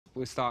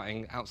we're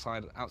starting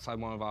outside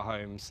one of our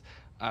homes.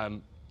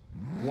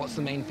 What's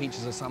the main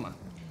features of summer?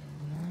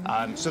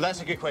 So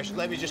that's a good question.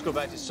 Let me just go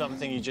back to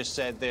something you just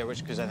said there,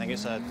 which because I think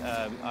it's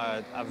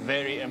a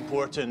very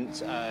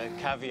important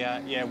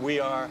caveat. Yeah,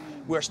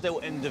 we're still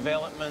in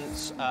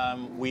development.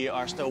 We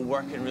are still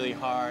working really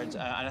hard,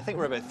 and I think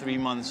we're about 3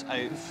 months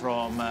out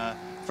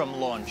from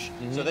launch.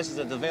 So this is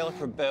a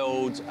developer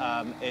build.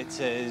 It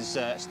is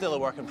still a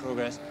work in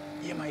progress.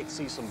 You might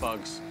see some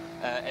bugs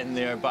in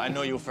there, but I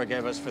know you'll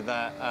forgive us for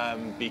that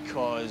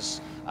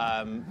because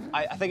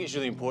I think it's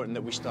really important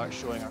that we start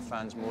showing our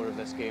fans more of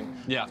this game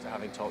after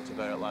having talked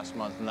about it last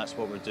month, and that's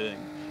what we're doing.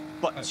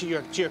 But to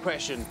your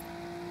question,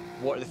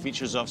 what are the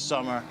features of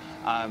summer?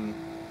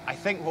 I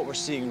think what we're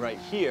seeing right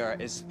here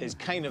is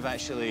kind of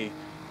actually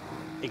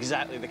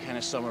exactly the kind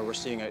of summer we're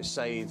seeing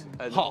outside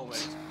at the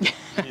moment.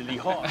 Really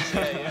hot.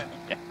 Yeah.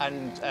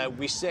 And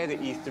we said at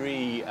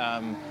E3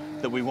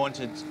 that we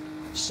wanted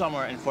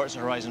summer in Forza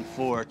Horizon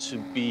 4 to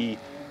be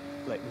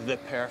like the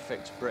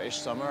perfect British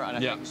summer, and I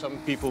think some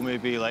people may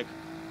be like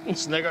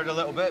sniggered a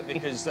little bit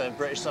because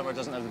British summer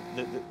doesn't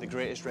have the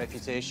greatest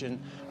reputation.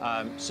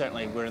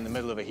 Certainly we're in the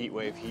middle of a heat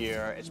wave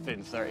here. It's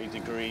been 30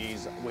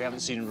 degrees. We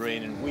haven't seen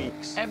rain in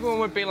weeks. Everyone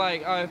would be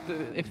like, oh,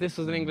 if this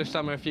was an English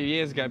summer a few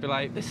years ago, I'd be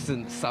like, this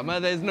isn't summer.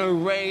 There's no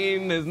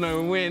rain, there's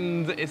no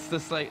wind. It's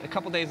just like a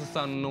couple of days of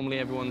sun, normally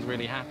everyone's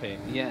really happy.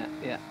 Yeah.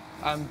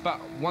 But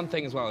one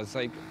thing as well is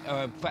like,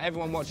 for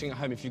everyone watching at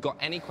home, if you've got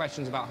any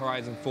questions about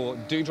Horizon 4,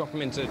 do drop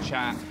them into the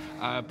chat.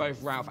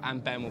 Both Ralph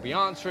and Ben will be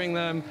answering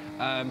them.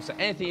 So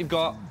anything you've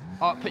got,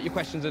 put your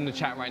questions in the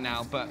chat right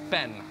now. But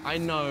Ben, I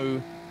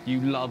know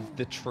you love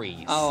the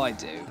trees. Oh, I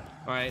do.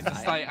 Right,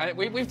 just like,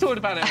 we've talked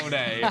about it all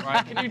day,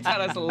 right? Can you tell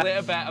us a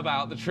little bit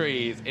about the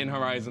trees in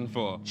Horizon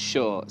 4?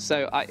 Sure.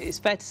 So it's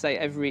fair to say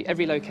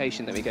every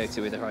location that we go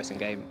to with the Horizon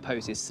game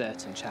poses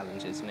certain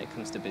challenges when it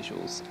comes to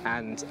visuals,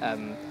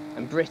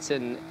 and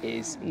Britain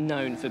is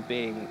known for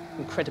being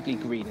incredibly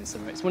green in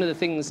summer. It's one of the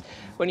things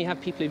when you have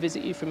people who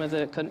visit you from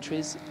other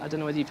countries. I don't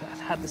know whether you've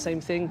had the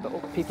same thing, but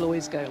people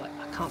always go like,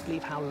 I can't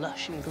believe how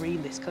lush and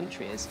green this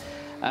country is,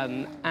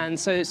 and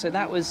so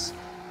that was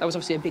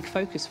obviously a big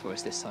focus for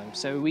us this time.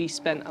 So we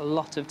spent a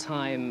lot of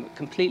time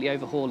completely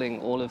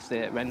overhauling all of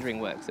the rendering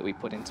work that we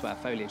put into our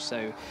foliage.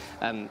 So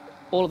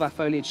all of our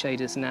foliage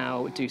shaders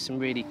now do some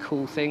really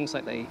cool things,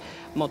 like they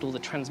model the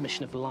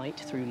transmission of light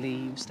through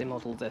leaves, they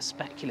model the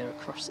specular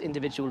across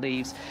individual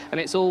leaves, and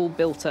it's all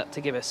built up to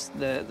give us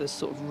the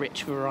sort of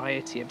rich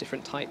variety of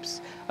different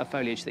types of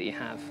foliage that you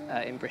have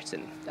in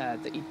Britain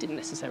that you didn't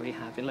necessarily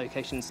have in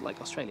locations like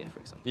Australia, for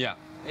example. Yeah,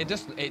 it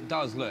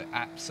does look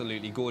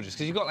absolutely gorgeous,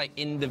 because you've got like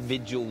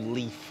individual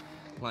leaf,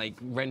 like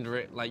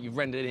you've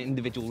rendered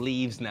individual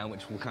leaves now,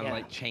 which will kind of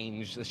like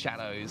change the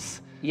shadows.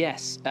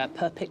 Yes,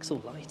 per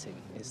pixel lighting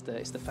is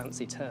the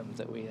fancy term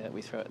that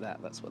we throw at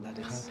that. That's what that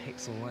is. Per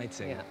pixel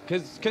lighting. Yeah.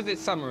 Because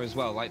it's summer as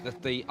well. Like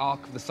the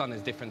arc of the sun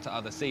is different to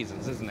other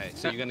seasons, isn't it?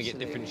 So you're going to get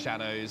different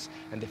shadows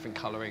and different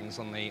colorings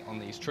on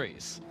these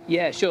trees.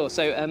 Yeah, sure.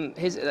 So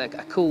here's a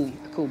cool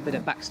bit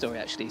of backstory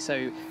actually.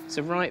 So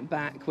right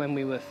back when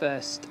we were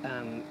first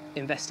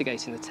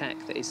investigating the tech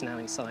that is now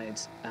inside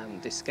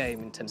this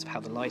game in terms of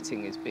how the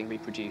lighting is being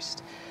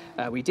reproduced,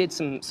 we did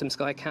some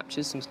sky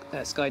captures, some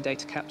sky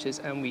data captures,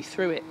 and we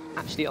threw it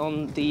actually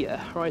on the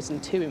Horizon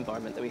 2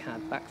 environment that we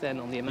had back then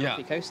on the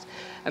Amalfi Coast.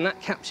 And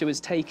that capture was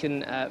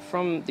taken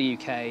from the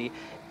UK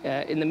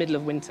in the middle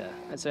of winter.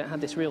 And so it had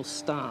this real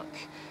stark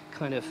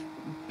kind of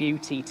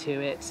beauty to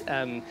it.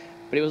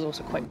 But it was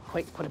also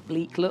quite a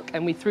bleak look,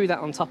 and we threw that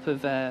on top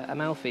of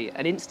Amalfi,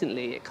 and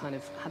instantly it kind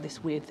of had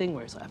this weird thing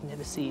where it's like, I've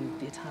never seen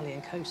the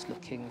Italian coast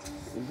looking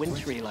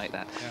wintry like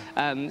that.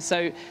 Yeah.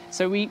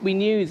 So we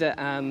knew that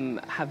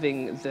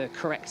having the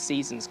correct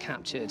seasons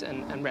captured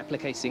and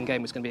replicated in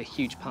game was going to be a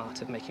huge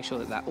part of making sure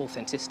that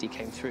authenticity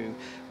came through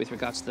with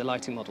regards to the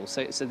lighting model.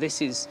 So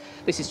this is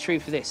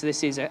true for this. So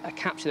this is a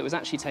capture that was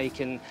actually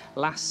taken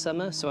last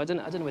summer. So I don't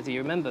know whether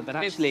you remember, but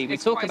actually we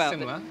talk about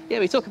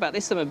we talk about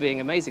this summer being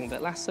amazing,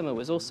 but last summer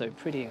was also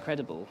pretty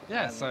incredible.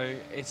 Yeah, so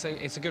it's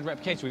a good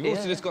replication. We've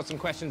also just got some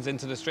questions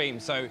into the stream.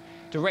 So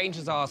the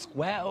Rangers ask,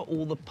 where are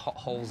all the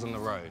potholes in the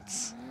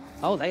roads?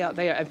 Oh, they are.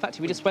 In fact,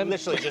 we just went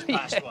literally just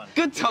past one.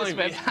 Good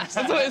timing. That's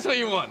what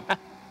you want.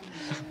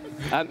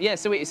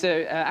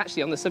 So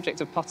actually, on the subject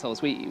of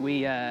potholes,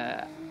 we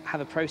have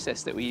a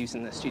process that we use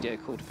in the studio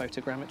called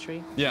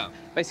photogrammetry. Yeah.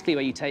 Basically,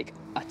 where you take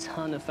a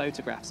ton of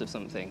photographs of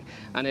something,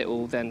 and it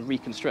will then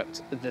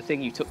reconstruct the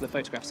thing you took the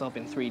photographs of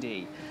in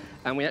 3D.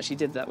 And we actually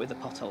did that with the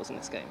potholes in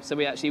this game. So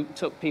we actually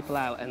took people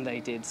out and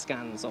they did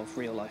scans of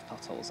real-life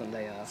potholes, and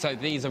they are... So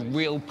these are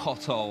real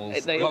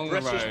potholes along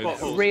the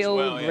road.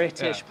 Real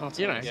British potholes.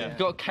 You know, you've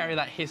got to carry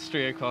that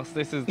history across.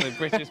 This is the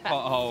British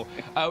pothole.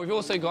 We've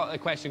also got a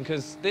question,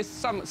 because this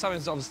summer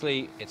is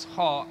obviously, it's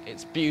hot,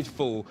 it's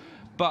beautiful,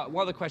 but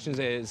one of the questions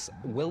is,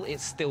 will it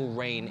still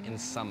rain in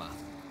summer?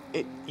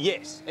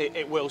 Yes,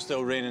 it will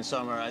still rain in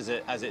summer as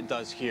it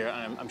does here,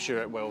 and I'm sure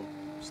it will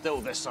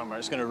still this summer.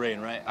 It's going to rain,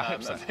 right? I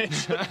hope so.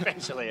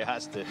 Eventually it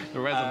has to. The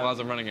reservoirs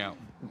are running out.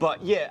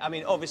 But yeah, I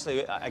mean,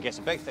 obviously, I guess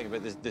a big thing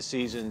about the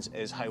seasons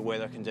is how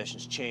weather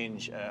conditions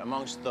change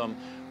amongst them.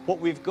 What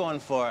we've gone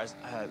for, as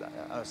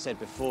I've said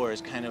before,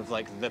 is kind of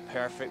like the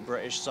perfect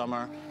British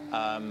summer.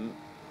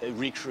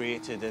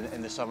 Recreated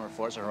in the summer of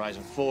Forza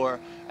Horizon 4,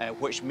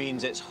 which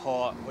means it's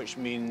hot, which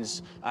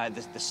means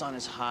the sun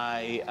is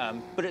high,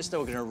 but it's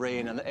still going to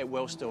rain, and it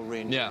will still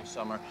rain during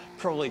summer.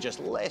 Probably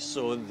just less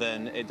so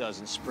than it does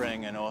in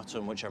spring and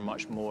autumn, which are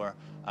much more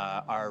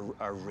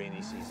our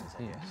rainy seasons,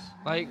 I guess.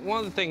 Like, one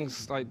of the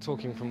things, like,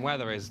 talking from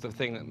weather, is the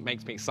thing that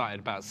makes me excited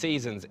about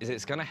seasons is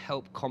it's going to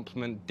help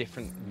complement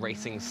different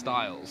racing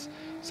styles.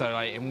 So,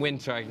 like, in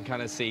winter, I can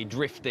kind of see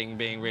drifting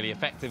being really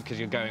effective because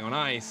you're going on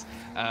ice,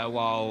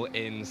 while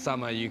in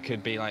summer you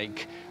could be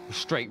like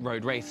straight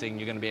road racing,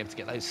 you're going to be able to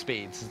get those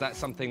speeds. Is that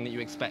something that you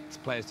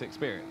expect players to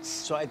experience?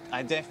 So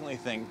I definitely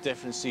think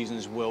different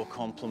seasons will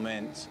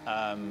complement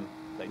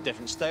like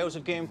different styles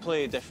of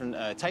gameplay, different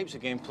types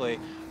of gameplay.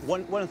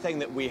 One thing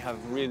that we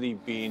have really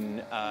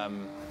been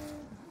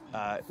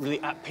really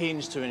at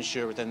pains to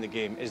ensure within the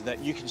game is that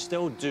you can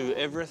still do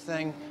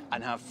everything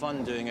and have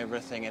fun doing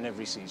everything in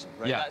every season,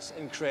 right? Yeah. That's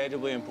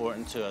incredibly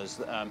important to us.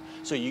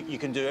 So you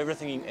can do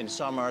everything in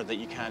summer that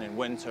you can in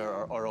winter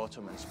or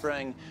autumn and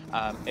spring.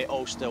 It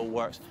all still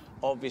works.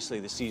 Obviously,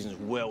 the seasons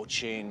will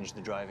change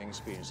the driving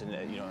experience, and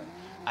you know,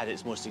 at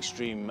its most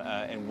extreme,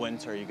 in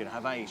winter, you're going to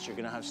have ice, you're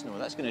going to have snow.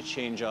 That's going to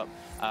change up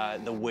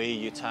the way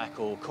you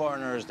tackle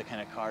corners, the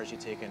kind of cars you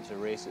take into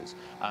races.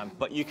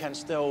 But you can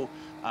still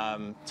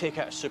take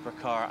out a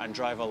supercar and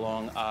drive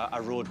along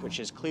a road which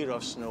is clear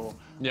of snow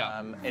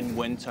in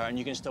winter, and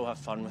you can still have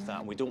fun with that.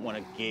 And we don't want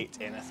to gate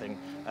anything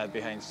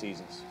behind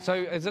seasons.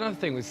 So there's another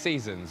thing with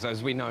seasons.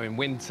 As we know, in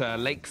winter,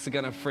 lakes are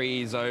going to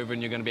freeze over,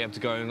 and you're going to be able to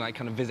go and like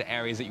kind of visit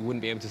areas that you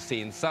wouldn't be able to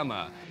see in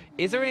summer.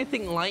 Is there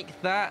anything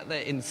like that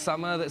in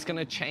summer that's going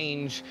to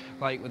change,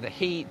 like with the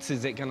heat?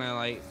 Is it going to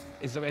like?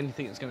 Is there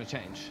anything that's going to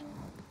change?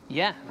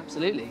 Yeah,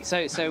 absolutely.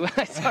 So sorry. You know,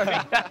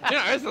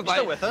 it's like,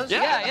 still with us?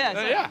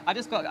 Yeah.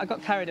 I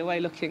got carried away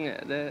looking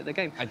at the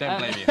game. I don't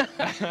blame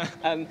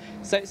you.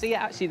 So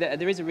yeah, actually,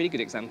 there is a really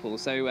good example.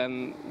 So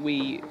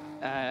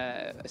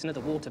it's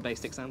another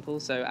water-based example.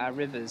 So our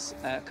rivers,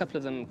 a couple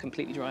of them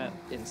completely dry up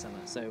in summer.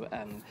 So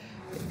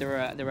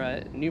there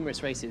are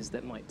numerous races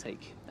that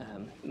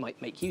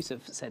might make use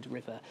of said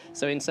river.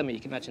 So in summer, you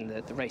can imagine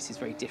that the race is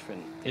very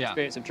different. The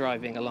experience of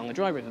driving along a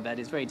dry riverbed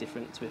is very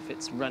different to if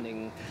it's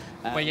running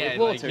with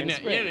water in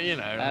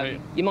spring.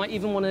 You might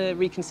even want to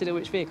reconsider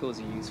which vehicles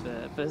you use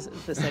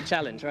for said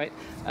challenge, right?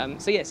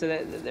 So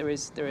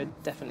there are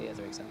definitely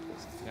other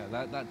examples.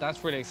 Yeah,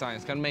 that's really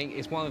exciting.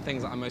 It's one of the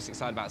things that I'm most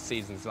excited about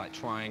seasons, like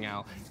trying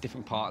out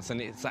different parts, and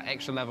it's that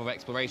extra level of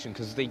exploration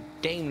because the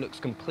game looks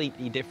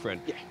completely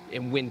different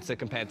in winter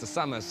compared to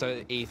summer.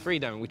 So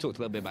E3 demo, we talked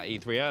a little bit about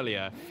E3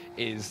 earlier,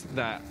 is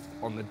that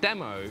on the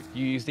demo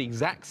you use the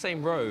exact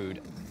same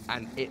road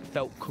and it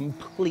felt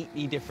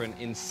completely different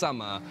in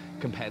summer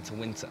compared to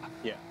winter.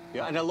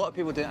 Yeah, and a lot of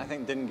people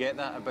didn't get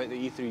that about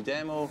the E3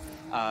 demo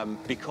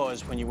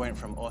because when you went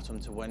from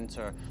autumn to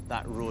winter,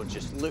 that road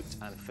just looked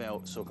and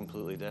felt so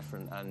completely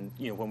different. And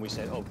you know, when we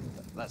said, "Oh,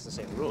 that's the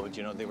same road,"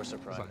 you know, they were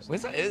surprised.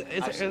 Was that?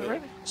 Is it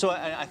really? So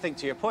I think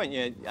to your point,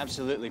 yeah,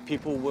 absolutely,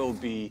 people will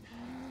be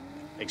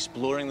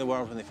exploring the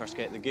world when they first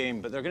get the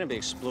game, but they're going to be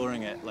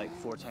exploring it like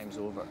 4 times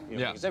over. You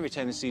know, because every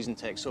time the season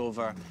takes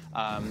over,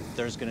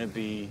 there's going to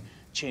be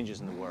changes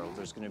in the world.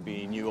 There's going to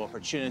be new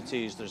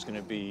opportunities. There's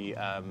going to be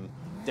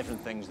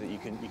different things that you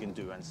can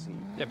do and see.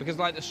 Yeah, because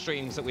like the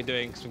streams that we're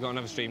doing, because we've got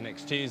another stream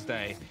next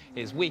Tuesday,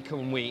 is week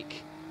on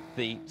week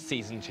the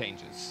season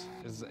changes.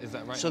 Is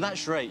that right? So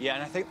that's right, yeah,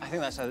 and I think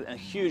that's a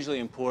hugely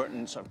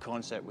important sort of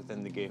concept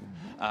within the game.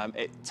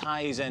 It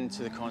ties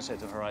into the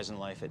concept of Horizon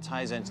Life. It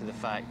ties into the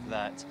fact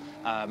that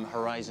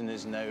Horizon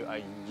is now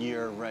a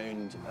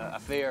year-round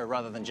affair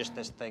rather than just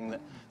this thing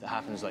that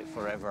happens like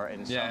forever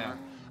in summer.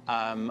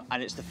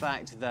 And it's the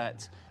fact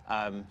that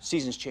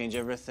seasons change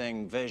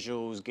everything: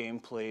 visuals,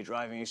 gameplay,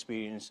 driving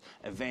experience,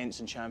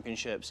 events and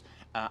championships,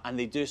 and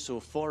they do so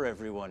for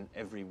everyone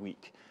every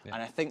week. And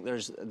I think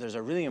there's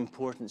a really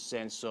important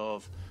sense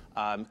of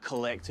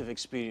collective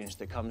experience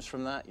that comes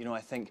from that. You know, I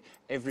think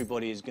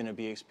everybody is going to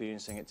be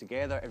experiencing it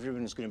together.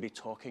 Everyone's going to be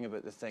talking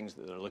about the things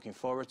that they're looking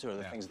forward to or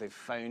the things they've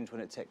found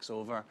when it ticks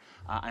over.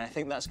 And I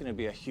think that's going to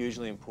be a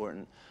hugely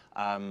important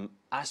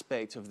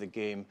aspect of the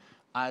game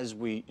as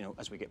we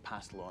get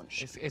past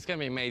launch. It's going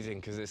to be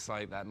amazing because it's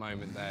like that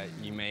moment that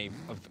you may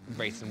have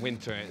raced in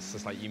winter, and it's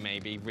just like you may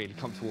be really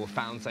comfortable with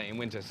found state in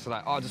winter. So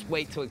like, oh, just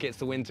wait till it gets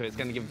to winter. It's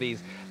going to give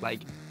these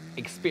like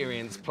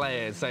experienced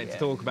players something to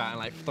talk about and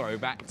like throw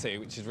back to,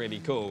 which is really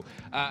cool.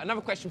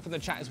 Another question from the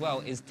chat as well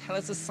is, tell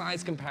us a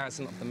size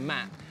comparison of the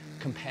map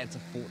compared to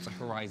Forza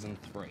Horizon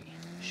 3.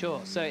 Sure.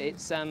 So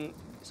it's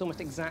almost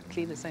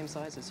exactly the same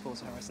size as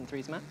Forza Horizon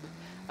 3's map,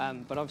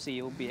 but obviously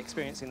you'll be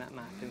experiencing that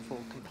map in 4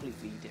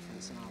 completely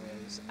different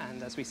scenarios.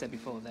 And as we said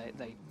before, that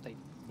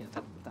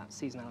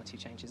seasonality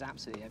changes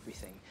absolutely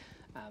everything.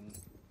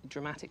 It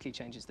dramatically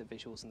changes the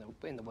visuals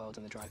in the world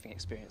and the driving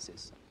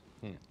experiences.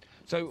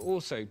 So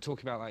also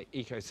talking about like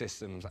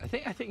ecosystems, I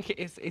think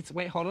it's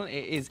wait, hold on,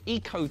 it is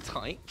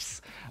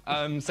ecotypes.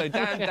 So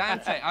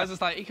Dante, I was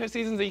just like,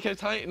 ecoseasons,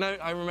 ecotype? No,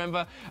 I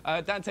remember.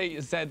 Dante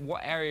said,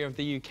 what area of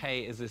the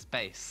UK is this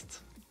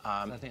based?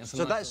 I think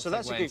that's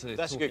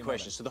that's a good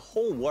question. So the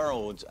whole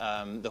world,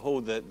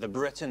 the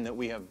Britain that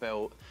we have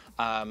built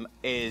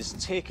is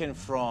taken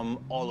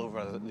from all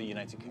over the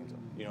United Kingdom.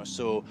 You know,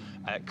 so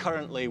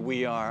currently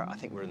I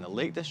think we're in the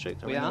Lake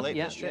District. We are in the Lake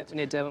yeah, District.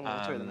 near Derwentwater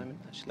at the moment.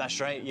 Actually. That's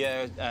right.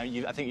 Yeah,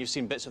 I think you've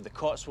seen bits of the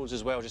Cotswolds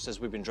as well, just as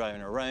we've been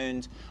driving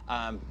around.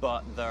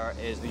 But there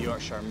is the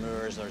Yorkshire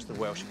Moors, there's the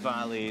Welsh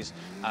Valleys,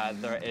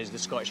 there is the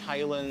Scottish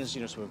Highlands.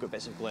 You know, so we've got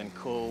bits of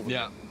Glencoe, we've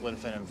got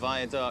Glenfinnan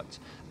Viaduct.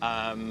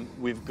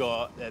 We've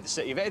got the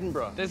city of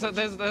Edinburgh. There's a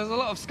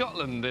lot of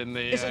Scotland in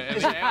the.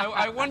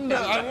 I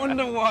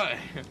wonder why.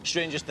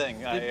 Strangest thing.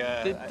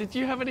 Did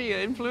you have any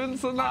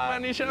influence on that by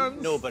any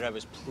chance? No, but I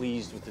was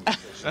pleased with the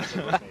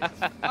decision.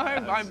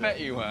 I bet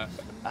you were.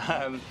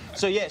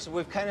 So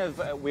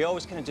we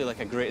always kind of do like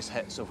a greatest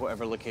hits of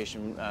whatever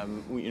location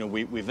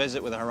we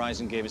visit with a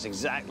Horizon game. It's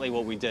exactly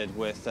what we did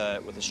with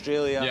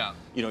Australia. Yeah.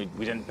 You know,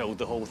 we didn't build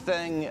the whole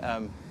thing,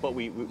 but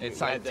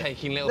it's like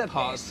taking little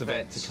parts of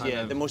it to kind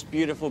of the most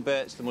beautiful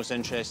bits, the most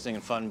interesting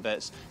and fun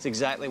bits. It's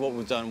exactly what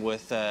we've done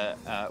with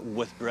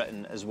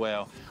Britain as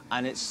well,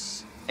 and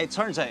it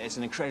turns out it's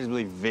an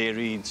incredibly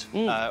varied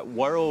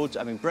world.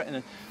 I mean,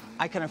 Britain.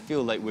 I kind of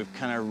feel like we've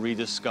kind of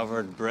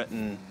rediscovered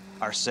Britain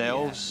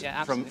ourselves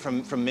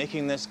from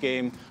making this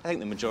game. I think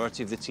the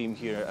majority of the team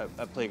here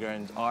at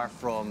Playground are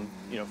from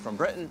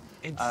Britain.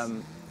 It's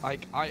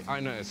like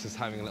I noticed just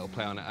having a little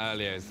play on it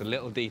earlier is the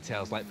little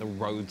details like the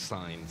road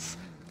signs,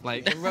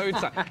 like the road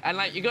sign, and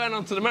like you're going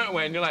onto the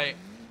motorway and you're like,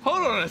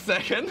 hold on a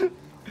second.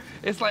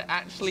 It's like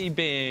actually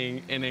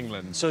being in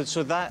England. So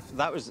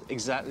that was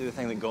exactly the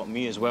thing that got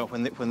me as well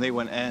when they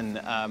went in,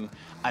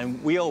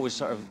 and we always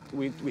sort of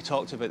we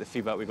talked about the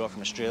feedback we got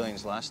from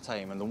Australians last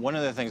time, and one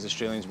of the things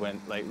Australians went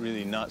like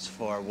really nuts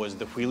for was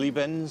the wheelie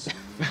bins,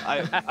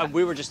 and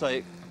we were just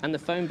like, and the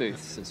phone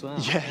booths as well.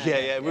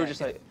 Yeah. We were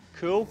just like,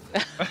 cool.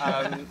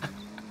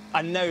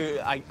 And now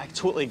I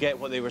totally get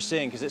what they were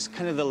saying, because it's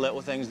kind of the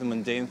little things, the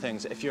mundane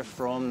things. If you're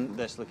from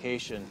this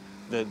location,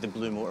 the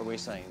blue motorway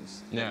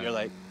signs, you're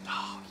like,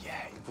 oh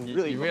yeah, you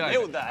really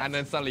nailed that. And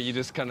then suddenly you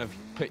just kind of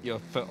put your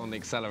foot on the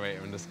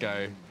accelerator and just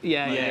go go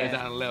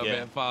down a little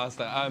bit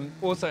faster.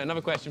 Also,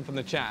 another question from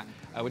the chat,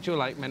 which you're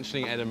like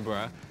mentioning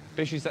Edinburgh.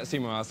 Bishu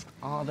Satsuma asks,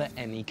 are there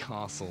any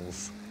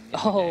castles?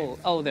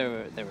 Oh, there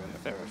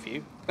are a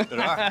few. There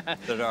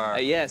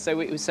are. Yeah, so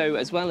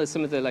as well as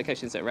some of the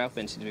locations that Ralph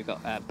mentioned, we've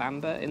got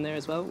Bamber in there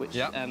as well, which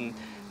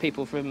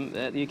people from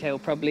the UK will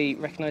probably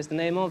recognise the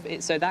name of.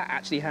 So that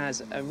actually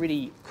has a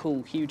really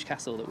cool, huge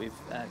castle that we've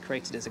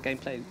created as a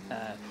gameplay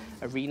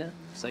arena.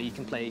 So you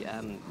can play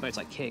modes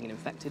like King and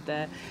Infected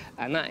there,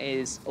 and that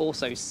is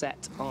also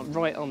set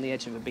right on the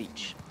edge of a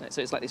beach.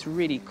 So it's like this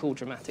really cool,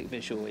 dramatic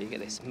visual where you get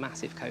this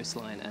massive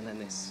coastline and then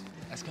this.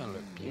 That's gonna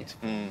look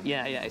beautiful.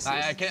 Yeah.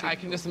 I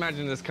can just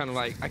imagine this kind of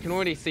like, I can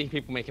already see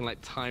people making like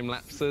time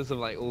lapses of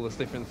like all the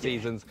different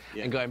seasons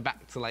and going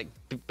back to like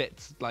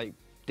bits, like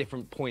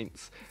different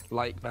points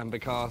like Bamber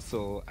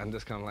Castle, and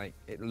just kind of like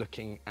it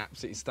looking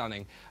absolutely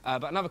stunning.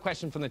 But another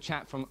question from the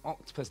chat from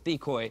Octopus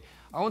Decoy.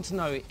 I want to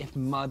know if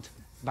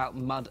about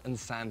mud and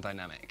sand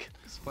dynamic.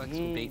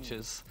 Flexible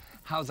beaches.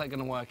 How's that going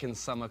to work in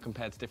summer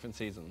compared to different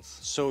seasons?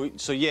 So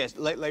yes,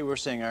 like we were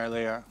saying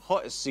earlier,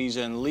 hottest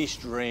season,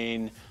 least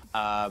rain.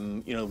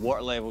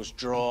 Water levels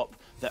drop,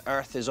 the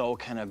earth is all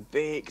kind of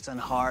baked and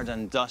hard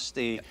and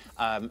dusty,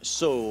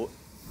 so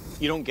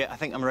you don't get, I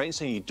think I'm right in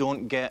saying you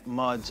don't get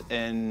mud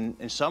in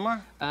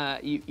summer?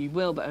 You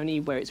will, but only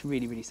where it's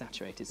really, really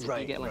saturated. So right,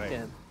 if you get like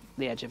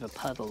the edge of a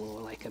puddle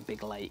or like a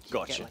big lake,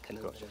 gotcha, you get like a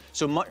little bit.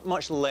 So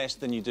much less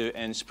than you do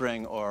in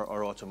spring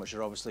or autumn, which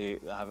are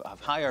obviously have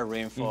higher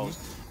rainfalls.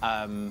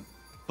 But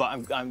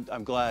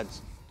I'm glad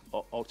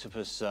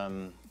Octopus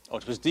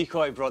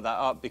Decoy brought that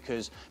up,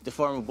 because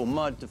deformable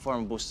mud,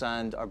 deformable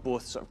sand are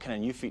both sort of kind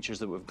of new features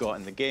that we've got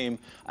in the game,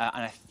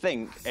 and I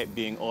think it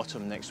being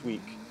autumn next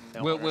week,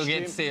 we'll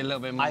get to see a little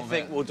bit more. I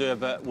think we'll do a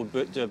bit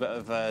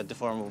of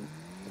deformable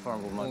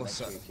mud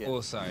next week. Yeah.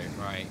 Also,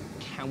 right,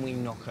 can we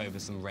knock over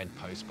some red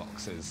post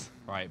boxes,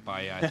 right,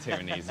 by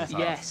Tyranny's?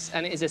 Yes,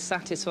 and it is as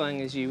satisfying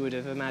as you would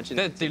have imagined.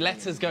 The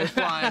letters go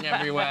flying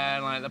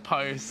everywhere, like the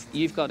post.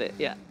 You've got it,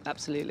 yeah,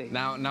 absolutely.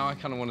 Now I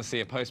kind of want to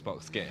see a post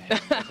box get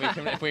hit.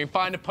 if we can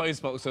find a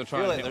post box, we'll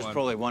try and hit there's one.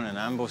 probably one in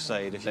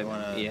Ambleside if you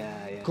want to.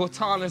 Yeah.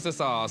 Cortana's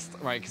just asked,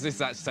 right, because this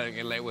is actually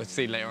something we'll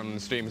see later on in the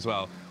stream as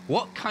well.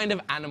 What kind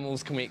of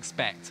animals can we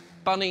expect?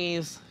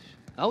 Bunnies?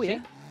 Oh, yeah.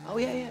 Oh,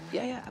 yeah,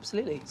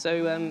 absolutely.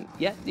 So,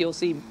 you'll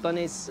see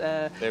bunnies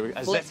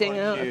flitting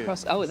out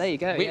across. Oh, there you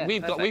go.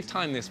 We've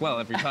timed this well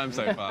every time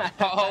so far.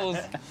 Potholes,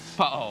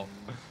 pothole.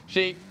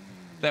 Sheep,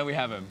 there we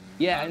have them.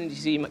 Yeah, and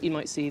you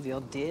might see the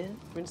odd deer,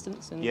 for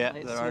instance, in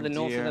some of the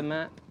north of the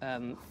map.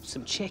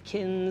 Some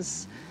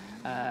chickens,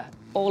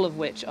 all of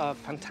which are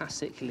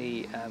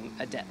fantastically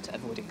adept at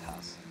avoiding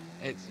cars.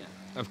 It's,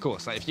 of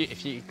course, like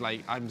if you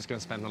like, I'm just going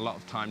to spend a lot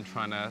of time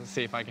trying to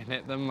see if I can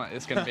hit them. Like,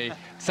 it's going to be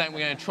something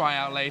we're going to try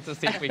out later,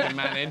 see if we can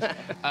manage.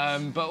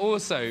 But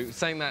also,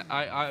 something that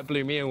I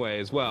blew me away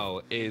as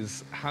well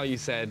is how you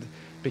said,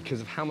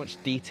 because of how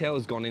much detail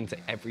has gone into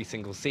every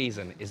single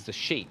season, is the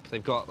sheep.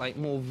 They've got like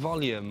more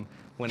volume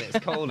when it's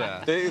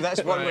colder.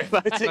 That's one way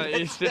about it.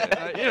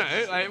 Like, you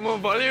know, like more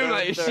volume,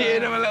 like you're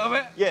shearing them a little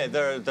bit. Yeah,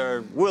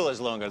 their wool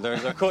is longer, their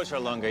coats are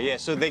longer, yeah,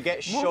 so they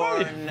get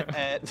shorn,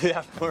 they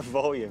have more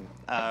volume.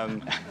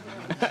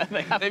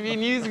 They've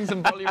been using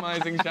some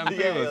volumizing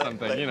shampoo or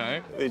something, like, you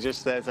know? They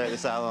just stepped out the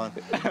salon.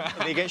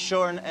 They get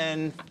shorn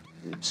in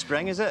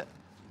spring, is it?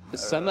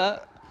 Summer,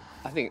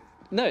 I think.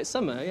 No, it's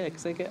summer, yeah,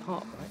 because they get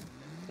hot, right?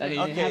 And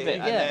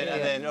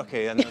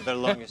and then their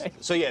longest.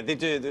 So yeah, they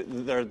do.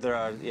 There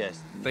are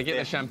yes. They get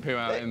the shampoo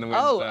out in the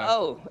winter.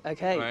 Oh,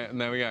 okay. Right, and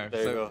there we go.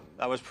 There you go.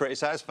 That was pretty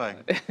satisfying.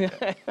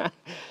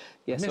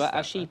 Yes, so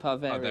our sheep are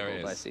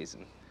variable by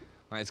season.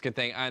 Right, it's a good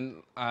thing.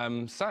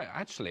 And so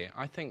actually,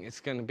 I think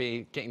it's going to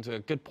be getting to a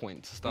good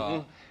point to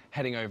start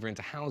heading over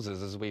into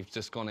houses, as we've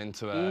just gone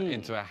into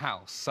a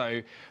house.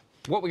 So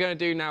what we're going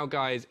to do now,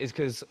 guys, is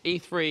because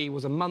E3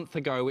 was a month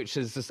ago, which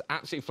has just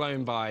absolutely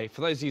flown by.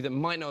 For those of you that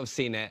might not have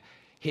seen it,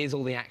 here's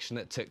all the action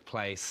that took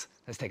place.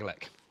 Let's take a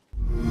look.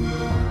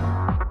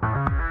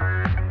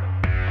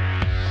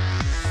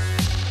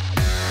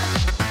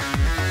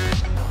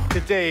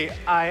 Today,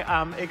 I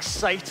am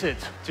excited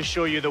to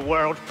show you the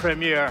world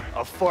premiere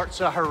of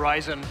Forza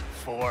Horizon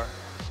 4,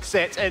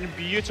 set in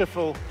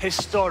beautiful,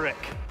 historic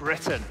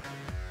Britain.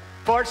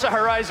 Forza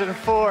Horizon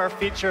 4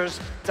 features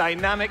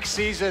dynamic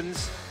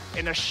seasons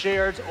in a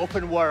shared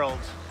open world,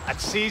 and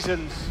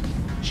seasons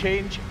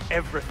change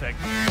everything.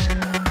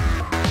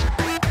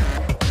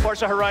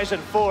 Forza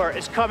Horizon 4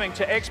 is coming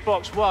to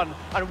Xbox One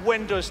and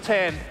Windows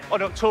 10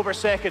 on October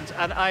 2nd,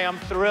 and I am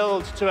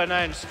thrilled to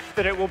announce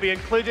that it will be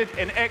included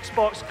in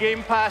Xbox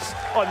Game Pass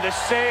on the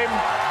same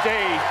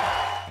day.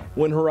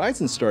 When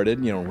Horizon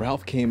started, you know,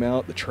 Ralph came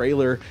out, the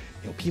trailer,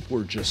 you know, people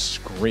were just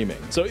screaming.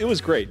 So it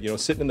was great, you know,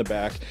 sitting in the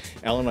back.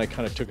 Alan and I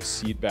kind of took a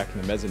seat back in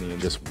the mezzanine.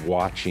 Just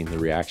watching the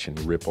reaction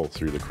ripple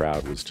through the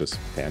crowd was just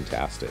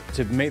fantastic.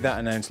 To make that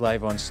announced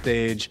live on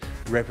stage,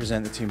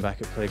 represent the team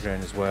back at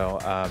Playground as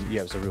well,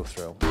 yeah, it was a real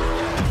thrill.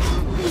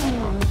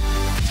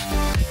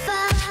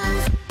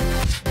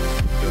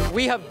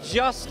 We have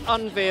just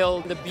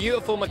unveiled the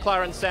beautiful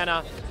McLaren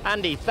Senna.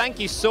 Andy, thank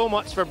you so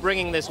much for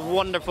bringing this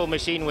wonderful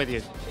machine with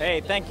you.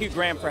 Hey, thank you,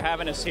 Graham, for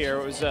having us here.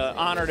 It was an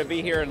honor to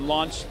be here and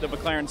launch the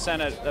McLaren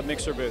Senna at the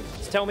Mixer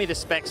booth. Tell me the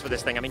specs for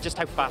this thing. I mean, just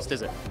how fast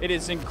is it? It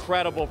is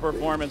incredible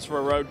performance for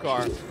a road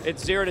car.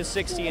 It's 0 to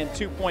 60 in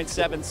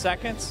 2.7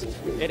 seconds.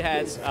 It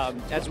has,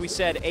 as we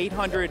said,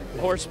 800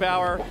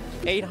 horsepower,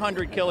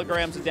 800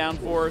 kilograms of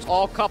downforce,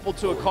 all coupled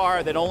to a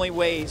car that only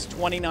weighs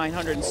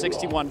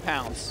 2,961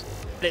 pounds.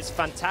 It's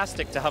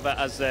fantastic to have it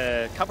as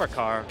a cover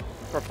car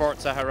for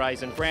Forza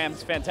Horizon. Graham,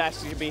 it's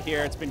fantastic to be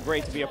here. It's been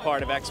great to be a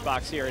part of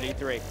Xbox here at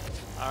E3.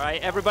 All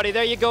right, everybody,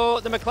 there you go.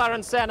 The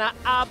McLaren Senna,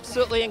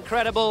 absolutely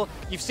incredible.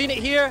 You've seen it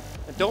here,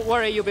 and don't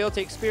worry, you'll be able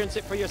to experience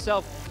it for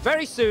yourself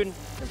very soon in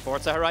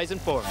Forza Horizon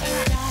 4.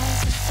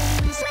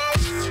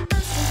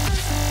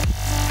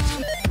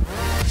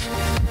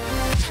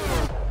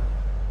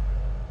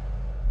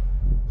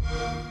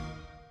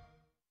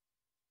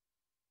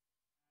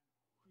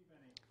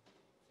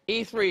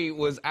 E3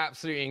 was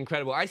absolutely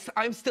incredible.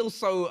 I'm still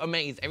so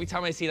amazed. Every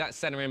time I see that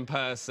Senna in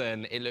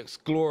person, it looks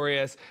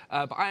glorious.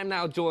 But I am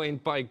now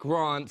joined by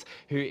Grant,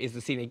 who is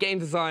the senior game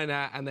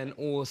designer, and then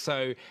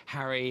also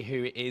Harry,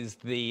 who is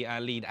the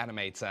lead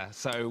animator.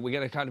 So we're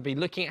going to kind of be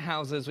looking at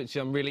houses, which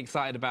I'm really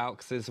excited about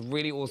because it's a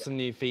really awesome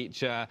new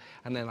feature.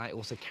 And then like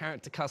also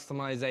character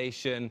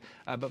customization.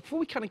 But before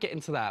we kind of get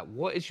into that,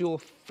 what is your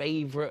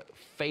favorite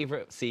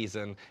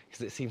season?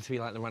 Because it seems to be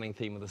like the running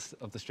theme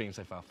of the stream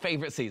so far.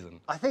 Favorite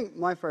season? I think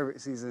my favorite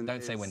season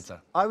Don't say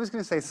winter. I was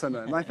going to say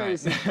summer. My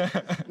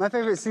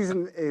favorite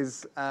season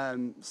is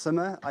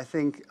summer. I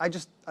think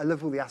I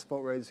love all the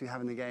asphalt roads we have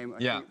in the game. I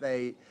think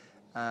they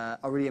are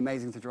really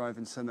amazing to drive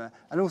in summer.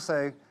 And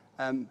also,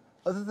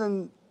 other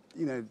than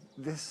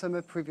this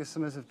summer, previous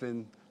summers have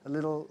been a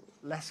little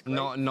less great.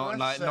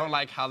 Not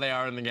like how they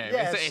are in the game.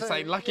 Yeah, it's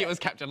like lucky it was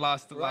captured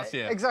last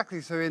year. Exactly.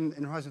 So in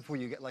Horizon 4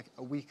 you get like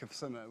a week of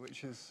summer,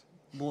 which is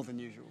more than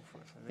usual for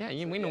us. I think.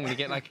 Yeah, we normally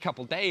get like a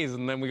couple days,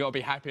 and then we got to be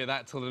happy with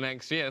that till the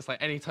next year. It's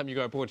like any time you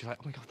go abroad, you're like,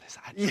 oh my god, there's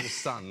actually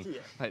sun.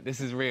 Like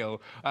this is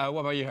real. What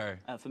about you, Harry?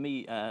 For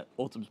me,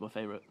 autumn's my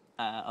favourite.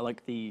 I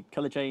like the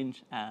colour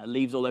change,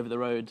 leaves all over the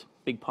road,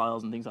 big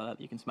piles and things like that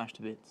you can smash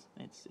to bits.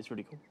 It's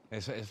really cool.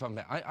 It's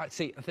fun. I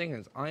see. The thing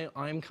is,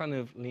 I'm kind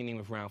of leaning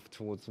with Ralph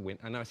towards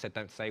winter. I know I said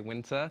don't say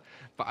winter,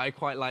 but I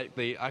quite like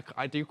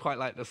I do quite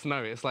like the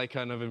snow. It's like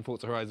kind of in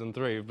Forza Horizon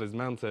 3 with Blizz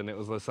Mountain. It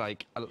was just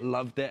like I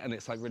loved it, and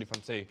it's like really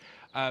fun too.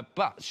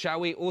 But shall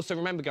we also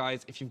remember,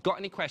 guys, if you've got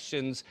any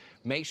questions,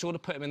 make sure to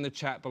put them in the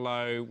chat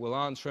below. We'll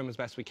answer them as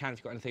best we can. If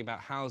you've got anything about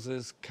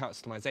houses,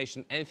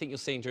 customization, anything you're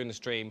seeing during the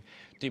stream,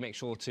 do make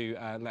sure to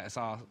let us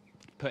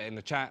put it in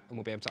the chat, and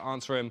we'll be able to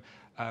answer them.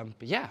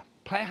 But yeah,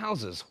 player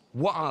houses,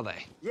 what are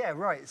they? Yeah,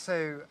 right.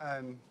 So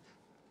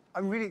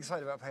I'm really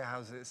excited about player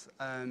houses.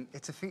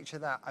 It's a feature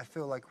that I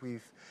feel like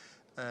we've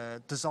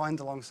designed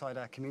alongside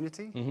our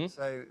community.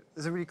 So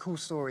there's a really cool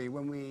story.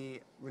 When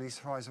we released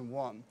Horizon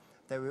 1,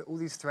 there were all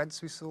these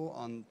threads we saw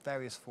on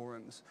various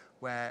forums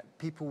where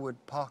people would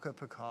park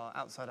up a car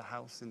outside a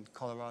house in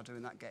Colorado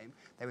in that game.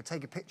 They would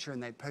take a picture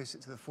and they'd post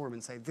it to the forum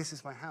and say, this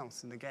is my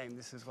house in the game,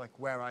 this is like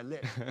where I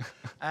live.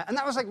 And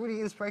that was like really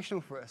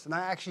inspirational for us. And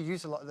I actually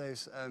used a lot of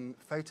those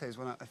photos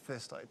when I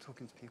first started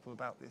talking to people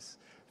about this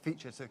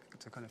feature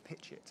to kind of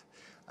pitch it.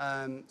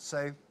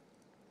 So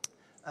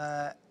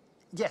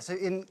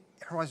in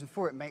Horizon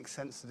 4 it makes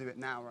sense to do it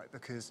now, right?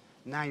 Because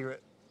now you're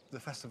at the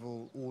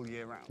festival all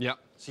year round. Yeah.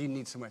 So you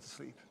need somewhere to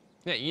sleep.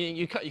 Yeah,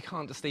 you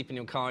can't just sleep in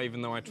your car,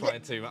 even though I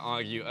tried to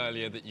argue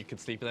earlier that you could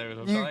sleep there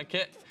if you like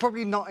it.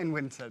 Probably not in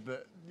winter,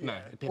 but yeah, no,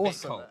 it'd be a bit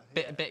cold,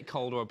 a bit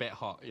cold or a bit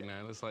hot, you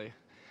know. It's like,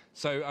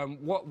 so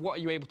what are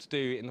you able to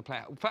do in the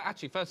player?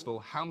 Actually, first of all,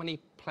 how many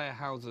player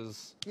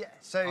houses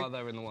are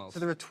there in the world? So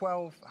there are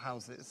 12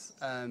 houses.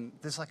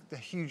 There's like a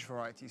huge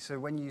variety. So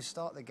when you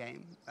start the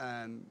game,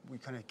 we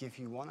kind of give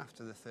you one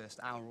after the first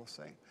hour or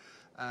so.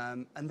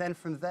 And then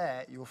from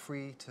there, you're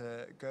free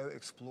to go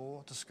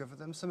explore, discover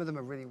them. Some of them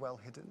are really well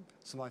hidden.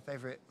 So my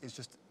favorite is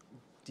just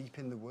deep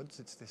in the woods.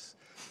 It's this,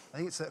 I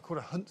think it's called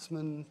a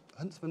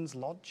huntsman's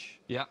lodge.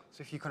 Yeah.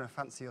 So if you kind of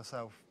fancy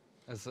yourself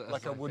as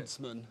like a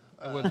woodsman.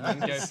 A woodsman,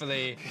 go for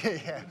the...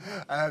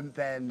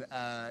 then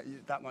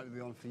that might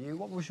be on for you.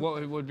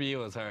 What would be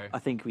yours, Harry? I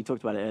think we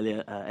talked about it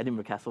earlier,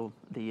 Edinburgh Castle,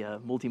 the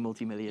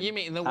multi-million. You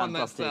mean the one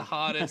that's the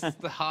hardest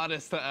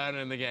to earn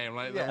in the game,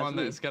 like the one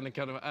that's going to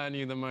kind of earn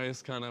you the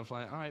most kind of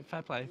like, all right,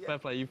 fair play, fair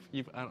play,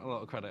 you've earned a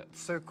lot of credit.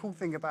 So cool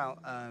thing about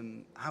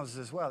houses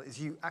as well is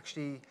you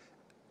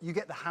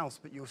get the house,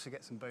 but you also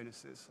get some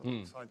bonuses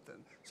alongside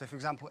them. So for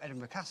example,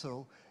 Edinburgh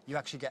Castle, you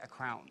actually get a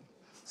crown.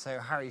 So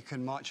Harry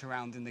can march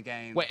around in the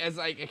game. Wait, as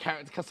like a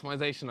character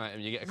customization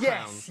item, you get a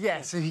crown?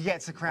 Yes, so he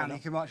gets a crown, he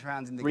can march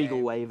around in the game.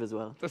 Regal wave as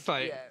well. That's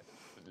like,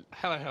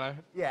 hello, hello.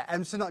 Yeah,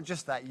 and so not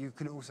just that, you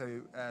can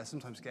also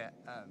sometimes get,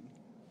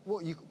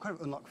 well, you kind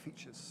of unlock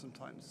features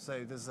sometimes.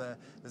 So there's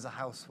a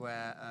house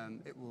where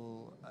it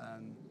will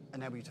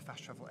enable you to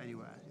fast travel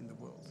anywhere in the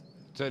world.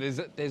 So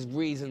there's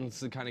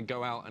reasons to kind of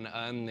go out and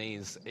earn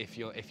these if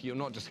you're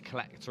not just a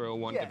collector or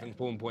want different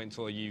spawn points,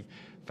 or you've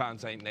found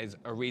something. There's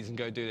a reason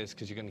to go do this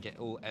because you're going to get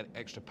all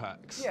extra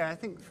perks. Yeah, I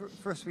think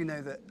for us we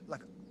know that like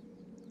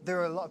there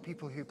are a lot of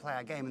people who play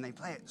our game and they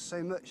play it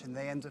so much and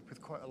they end up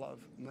with quite a lot of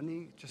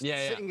money just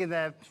sitting in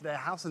their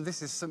house, and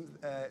this is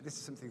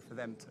something for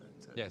them to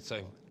yeah,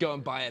 so go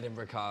and buy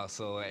Edinburgh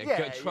Castle.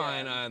 Go try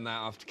and earn that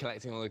after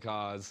collecting all the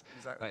cars.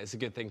 Exactly. It's a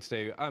good thing to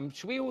do.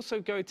 Should we also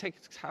go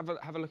have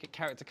a look at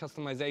character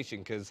customization?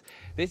 Because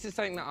this is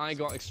something that I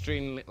got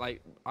extremely,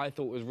 I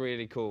thought was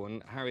really cool,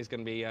 and Harry's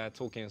going to be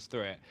talking us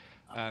through it.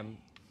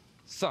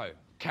 So,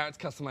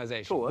 character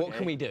customization, cool, what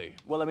can we do?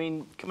 Well, I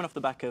mean, coming off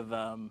the back of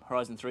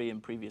Horizon 3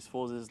 and previous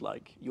Forzas,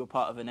 like, you were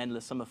part of an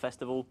endless summer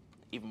festival,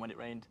 even when it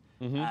rained.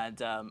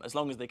 And as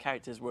long as the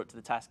characters were up to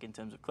the task in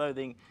terms of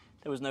clothing,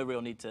 there was no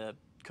real need to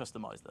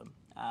customize them.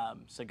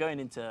 So going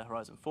into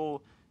Horizon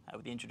 4,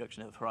 with the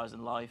introduction of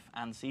Horizon Life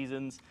and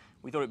Seasons,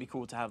 we thought it'd be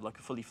cool to have like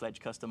a fully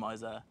fledged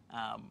customizer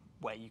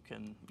where you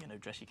can,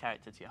 dress your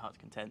character to your heart's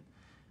content.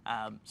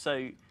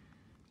 So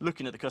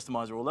looking at the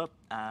customizer all up,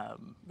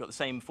 we've got the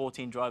same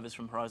 14 drivers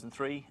from Horizon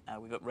 3.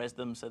 We've up-resed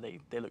them so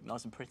they look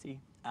nice and pretty.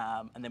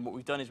 And then what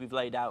we've done is we've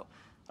laid out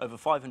over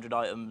 500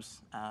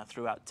 items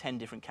throughout 10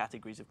 different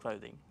categories of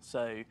clothing.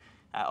 So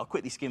I'll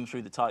quickly skim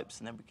through the types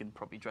and then we can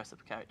probably dress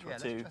up a character or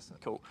two.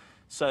 Cool.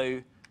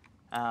 So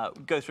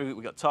go through,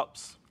 we've got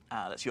tops,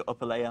 that's your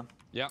upper layer.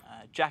 Yeah.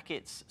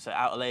 Jackets, so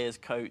outer layers,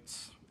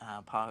 coats,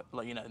 that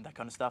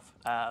kind of stuff.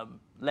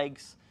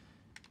 Legs,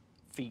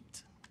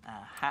 feet,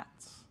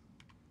 hats,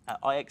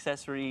 eye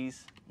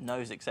accessories,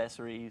 nose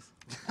accessories,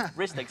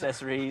 wrist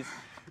accessories,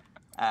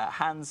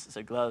 hands,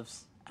 so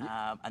gloves,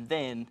 and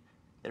then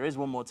there is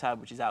one more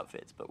tab, which is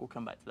outfits, but we'll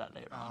come back to that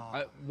later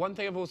on. One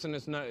thing I've also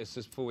just noticed,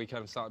 just before we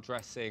kind of start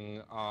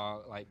dressing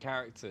our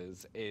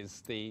characters,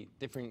 is the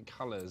different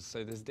colours. So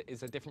is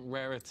there different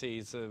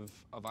rarities of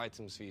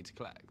items for you to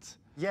collect?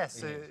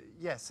 Yes,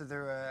 so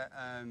there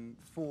are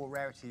 4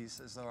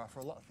 rarities, as there are for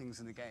a lot of things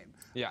in the game.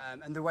 Yeah.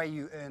 And the way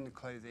you earn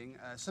clothing,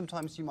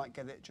 sometimes you might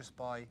get it just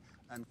by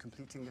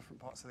completing different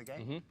parts of the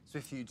game. So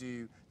if you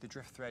do the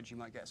drift thread, you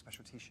might get a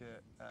special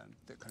T-shirt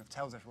that kind of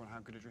tells everyone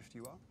how good a drift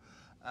you are.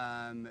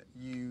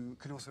 You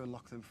can also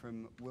unlock them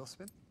from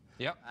Wheelspin.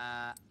 Yep.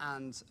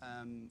 And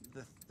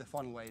the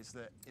final way is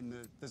that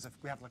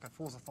we have like a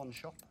Forzathon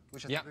shop,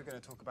 which I think we're going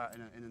to talk about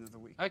in another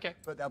week. Okay.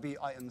 But there'll be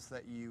items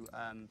that you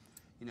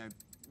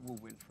will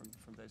win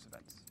from those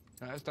events.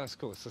 That's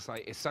cool. It's just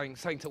it's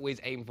something to always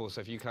aim for. So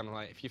if you kind of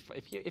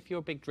if you're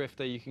a big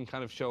drifter, you can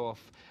kind of show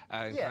off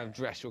and kind of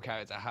dress your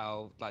character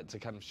to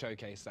kind of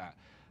showcase that.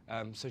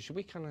 So should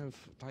we kind of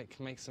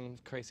make some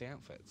crazy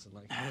outfits and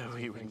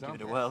we can give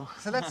it a whirl.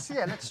 So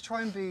let's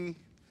try and be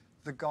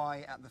the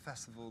guy at the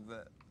festival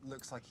that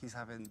looks like he's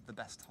having the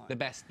best time. The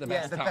best the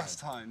time. best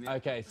time. Yeah.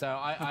 Okay, so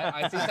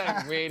I see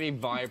something really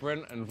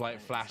vibrant and like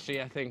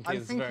flashy. I think I'm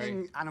is thinking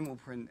very. animal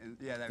print.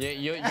 Yeah, there Yeah,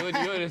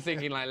 you're just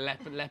thinking like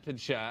leopard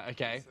shirt.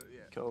 Okay. So, yeah.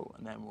 Cool,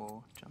 and then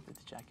we'll jump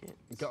into jacket.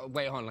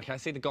 Wait on, like I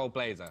see the gold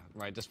blazer,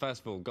 right? Just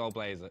first of all, gold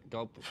blazer,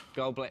 gold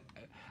blazer.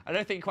 I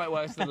don't think it quite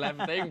works with the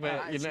leather thing,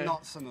 but you it's know,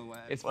 not summer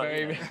wear. it's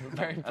very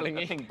very A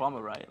blingy. pink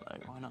bomber, right?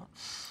 Like, why not?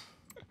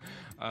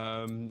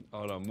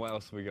 Hold on, what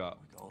else have we got?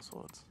 We got all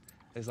sorts.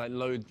 There's like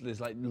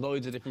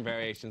loads of different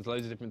variations,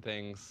 loads of different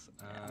things.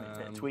 I mean, a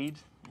bit of tweed,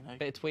 you know.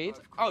 Bit of tweed?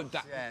 Oh,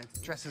 that Yeah,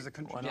 dress as a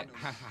country. yeah,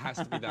 has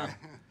to be done.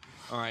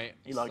 All right.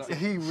 He likes it.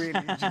 He really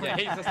enjoys Yeah,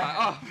 he's just like,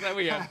 oh, there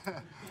we go.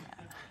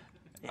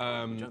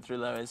 Yeah, we'll jump through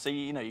layers. So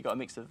you know, you got a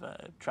mix of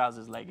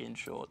trousers, leggings,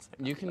 shorts.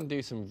 You can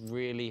do some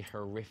really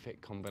horrific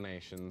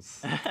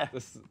combinations.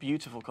 This,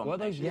 Beautiful what are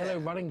combination. those yellow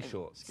running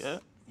shorts?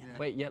 Skirt. Yeah.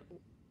 Wait, yeah.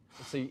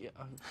 So,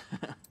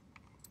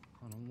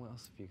 hold on, what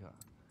else have you got?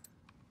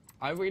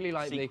 I really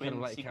like the kind of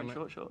like sequin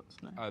short shorts.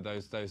 No. Oh,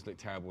 those look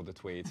terrible. The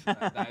tweed.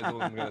 That is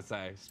all I'm gonna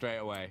say straight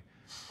away.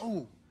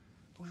 Oh,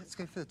 let's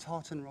go for the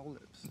tartan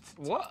roll-ups.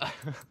 What?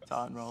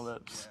 Tartan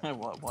roll-ups.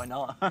 Why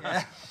not?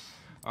 Yeah.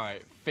 All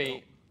right,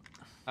 feet.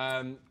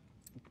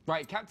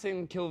 Right,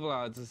 Captain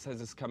Kilvard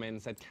has come in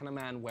and said, "Can a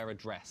man wear a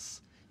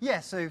dress?"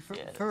 Yeah. So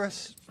for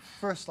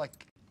us,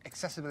 like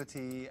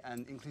accessibility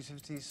and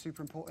inclusivity is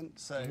super important.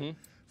 So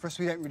for us,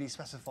 we don't really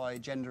specify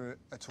gender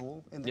at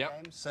all in the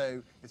game.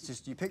 So it's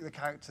just you pick the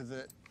character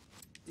that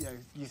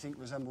you think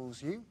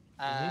resembles you,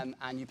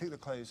 and you pick the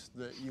clothes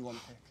that you want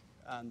to pick.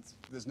 And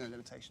there's no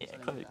limitations.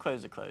 Yeah,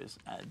 clothes are clothes.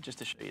 Just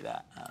to show you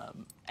that,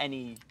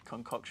 any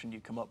concoction you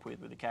come up with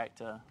a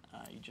character,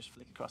 you just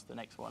flick across the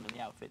next one and the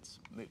outfit's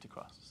moved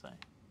across. So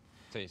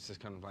it's just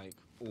kind of like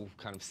all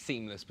kind of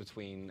seamless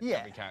between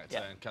every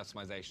character and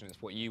customization.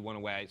 It's what you want to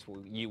wear, it's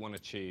what you want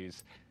to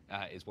choose,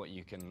 is what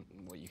you can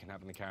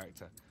have in the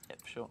character. Yeah,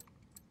 for sure.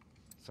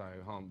 So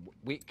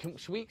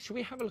should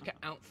we have a look at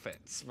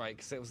outfits, right?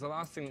 Because it was the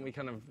last thing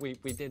that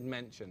we did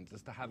mention,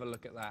 just to have a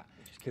look at that,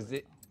 because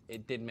it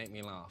did make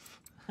me laugh.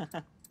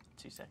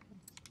 2 seconds.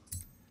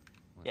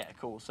 Yeah,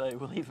 cool. So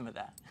we'll leave them at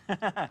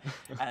that.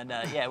 And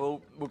yeah,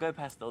 we'll go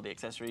past all the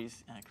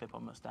accessories.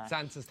 Clip-on mustache.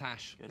 Santa's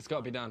tash. It's got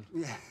to be done.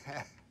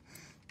 Yeah.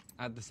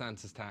 Add the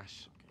Santa's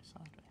tash. Go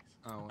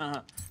sideways.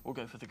 Oh. We'll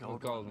go for the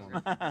gold. Gold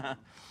one.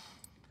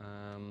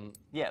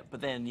 Yeah, but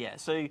then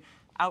so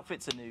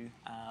outfits are new.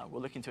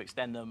 We're looking to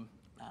extend them.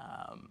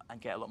 And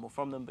get a lot more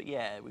from them, but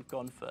yeah, we've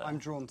gone for. I'm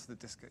drawn to the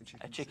disco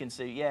chicken. A chicken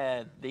suit,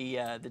 yeah.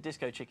 The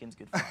disco chicken's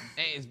good fun.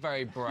 It is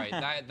very bright.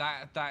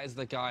 That is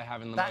the guy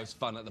having the most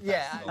fun at the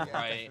festival, right?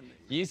 Definitely.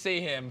 You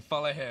see him,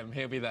 follow him.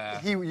 He'll be there.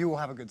 You will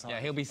have a good time. Yeah,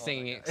 he'll be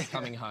singing "It's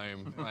Coming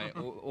Home," right,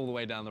 all the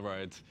way down the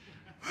road.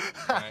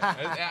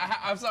 Right.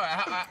 I'm sorry,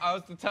 I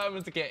was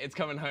determined to get "It's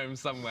Coming Home"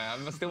 somewhere.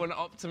 I'm still an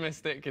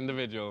optimistic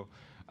individual.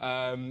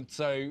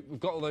 So we've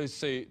got all those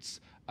suits.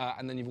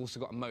 And then you've also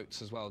got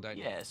emotes as well, don't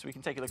you? Yeah, so we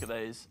can take a look at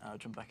those. I'll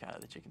jump back out of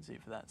the chicken suit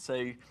for that.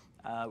 So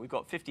we've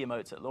got 50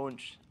 emotes at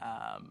launch,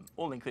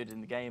 all included in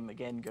the game.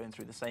 Again, going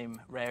through the same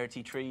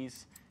rarity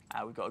trees.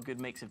 We've got a good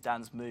mix of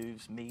dance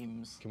moves,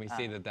 memes. Can we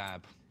see the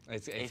dab?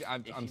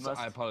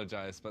 I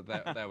apologise, but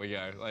there we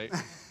go. Like,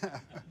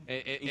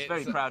 he's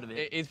very proud of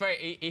it.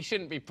 He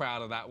shouldn't be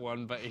proud of that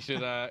one, but he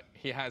should.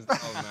 He has.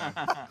 Oh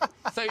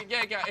no. So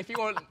yeah, if you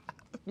want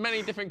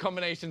many different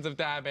combinations of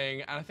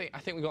dabbing, and I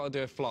think we've got to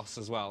do a floss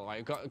as well. Right,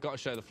 we've got to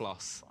show the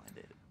floss.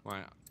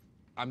 Right,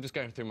 I'm just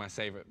going through my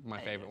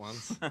favourite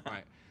ones.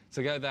 Right,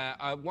 so go there.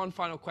 One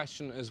final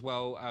question as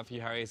well for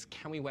you, Harry, is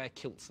can we wear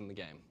kilts in the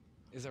game?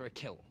 Is there a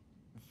kilt?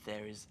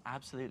 There is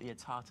absolutely a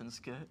tartan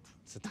skirt.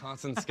 It's a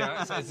tartan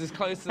skirt, so it's as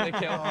close to the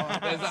kilt.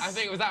 I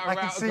think it was that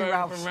Ralph from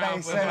Ralph.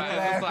 Was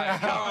like,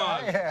 come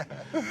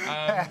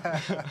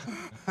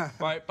on.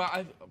 Right,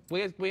 but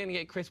we're going to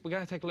get Chris. We're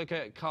going to take a look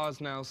at cars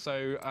now.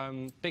 So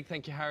big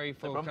thank you, Harry,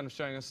 for kind of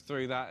showing us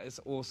through that. It's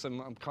awesome.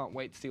 I can't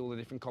wait to see all the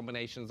different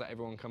combinations that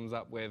everyone comes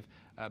up with.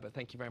 But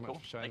thank you very much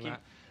for showing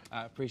that.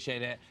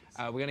 Appreciate it.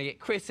 We're going to get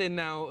Chris in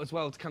now as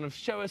well to kind of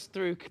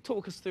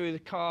talk us through the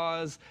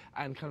cars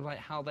and kind of like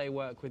how they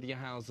work with your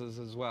houses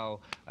as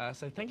well.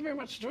 So thank you very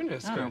much for joining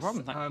us, Chris. No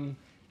problem.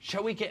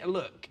 Shall we get a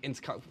look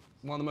into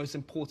one of the most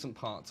important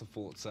parts of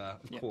Forza,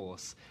 of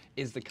course,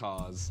 is the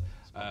cars.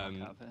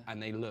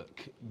 And they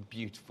look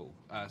beautiful.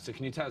 So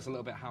can you tell us a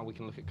little bit how we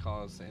can look at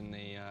cars in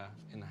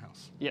the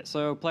house? Yeah,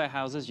 so player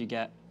houses, you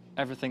get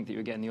everything that you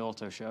would get in the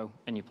auto show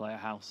in your player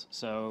house.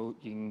 So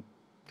you can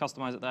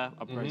customize it there,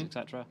 upgrades,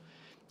 etc.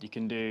 You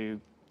can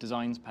do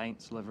designs,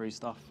 paints, livery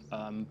stuff.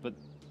 But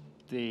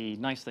the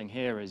nice thing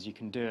here is you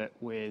can do it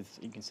with,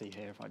 you can see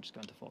here if I just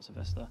go into Forza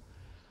Vista,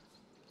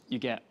 you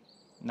get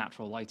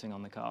natural lighting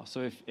on the car.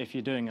 So if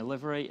you're doing a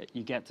livery,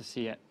 you get to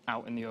see it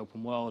out in the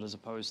open world as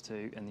opposed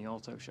to in the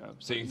auto show.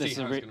 So you can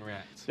see how it's going to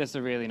react. This is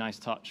a really nice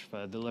touch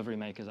for the livery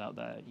makers out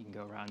there. You can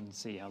go around and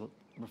see how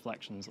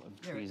reflections of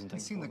trees and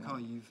things. Seeing the car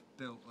you've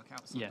built, like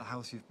outside the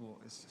house you've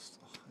bought, is just,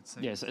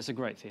 it's so it's a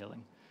great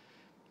feeling.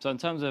 So in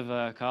terms of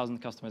cars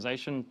and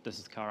customization, this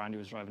is the car Andy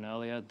was driving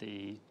earlier,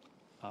 the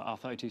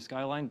R32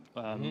 Skyline.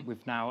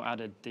 We've now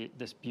added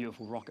this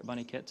beautiful Rocket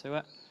Bunny kit to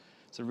it.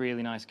 It's a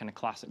really nice kind of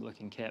classic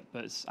looking kit,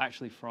 but it's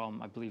actually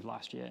from, I believe,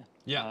 last year.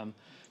 Yeah.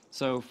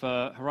 So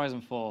for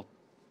Horizon 4,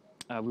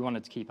 we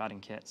wanted to keep adding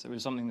kits. It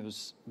was something that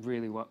was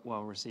really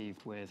well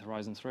received with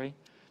Horizon 3.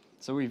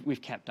 So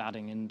we've kept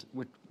adding, and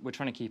we're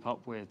trying to keep up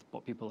with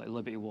what people like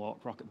Liberty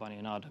Walk, Rocket Bunny,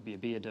 and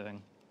RWB are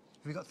doing.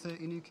 Have we got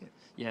 30 new kits?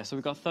 Yeah, so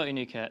we've got 30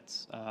 new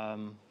kits,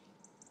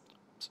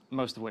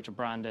 most of which are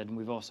branded, and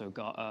we've also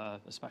got a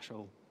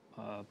special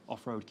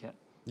off-road kit,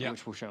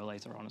 which we'll show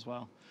later on as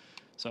well.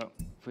 So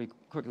if we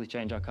quickly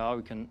change our car,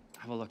 we can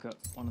have a look at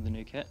one of the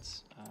new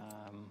kits.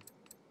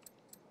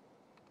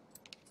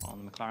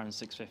 On the McLaren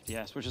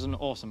 650S, which is an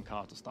awesome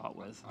car to start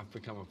with. I've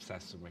become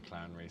obsessed with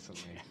McLaren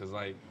recently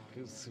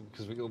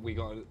because we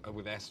got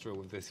with Estra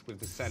with the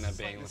Senna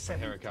being the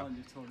hero car.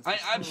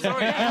 I'm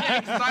sorry, I get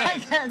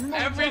excited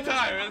every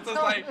time. It's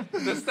just like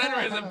the Senna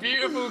is a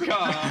beautiful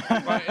car.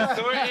 Right, I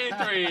saw it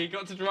E3,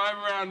 got to drive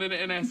around in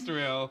it in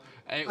Estoril.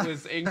 It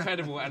was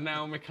incredible, and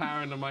now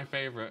McLaren are my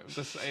favourite.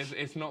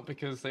 It's not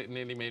because it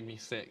nearly made me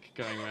sick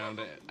going around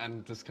it,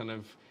 and just kind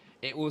of.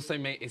 It also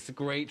it's a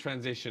great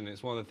transition.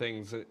 It's one of the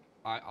things that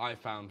I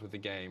found with the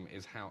game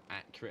is how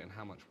accurate and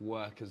how much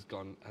work has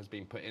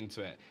been put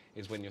into it.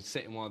 Is when you're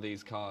sitting in one of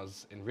these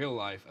cars in real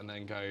life and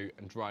then go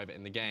and drive it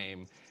in the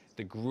game,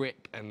 the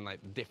grip and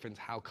like the difference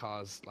how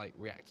cars like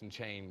react and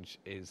change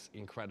is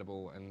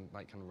incredible and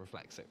like kind of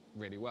reflects it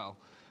really well.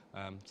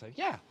 So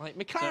yeah, like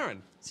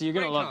McLaren. So you're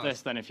gonna love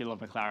this then if you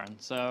love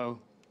McLaren. So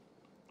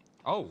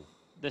oh,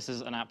 this is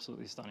an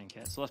absolutely stunning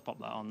kit. So let's pop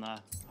that on there.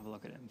 Have a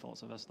look at it in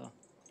Forza Vista.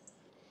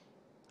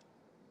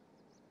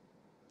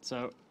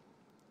 So.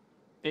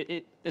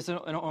 It's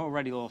an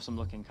already awesome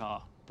looking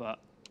car, but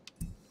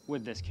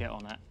with this kit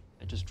on it,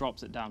 it just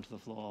drops it down to the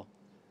floor.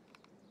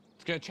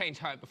 It's going to change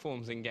how it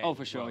performs in game. Oh,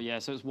 for sure, yeah.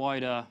 So it's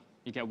wider,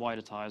 you get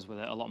wider tyres with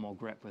it, a lot more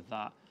grip with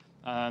that.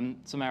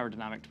 Some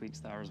aerodynamic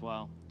tweaks there as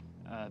well,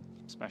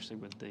 especially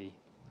with the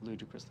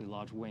ludicrously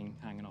large wing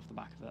hanging off the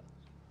back of it.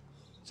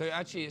 So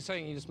actually, it's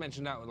something you just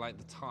mentioned out with like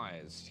the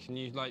tyres. Can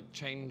you like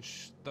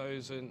change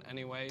those in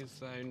any ways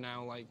though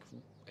now, like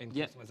in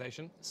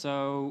customization?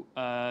 So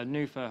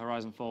new for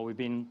Horizon 4, we've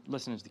been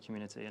listening to the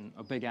community, and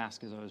a big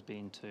ask has always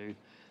been to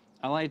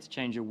allow you to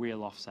change your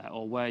wheel offset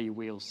or where your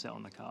wheels sit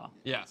on the car.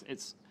 Yeah.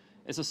 It's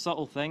a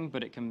subtle thing,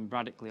 but it can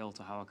radically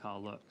alter how a car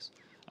looks.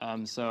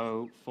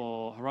 So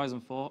for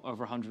Horizon 4,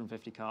 over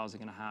 150 cars are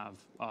going to have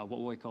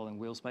what we're calling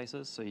wheel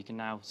spacers, so you can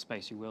now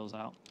space your wheels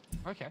out.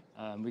 Okay.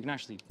 We can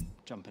actually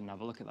jump in and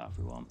have a look at that if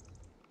we want.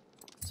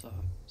 So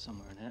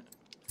somewhere in here,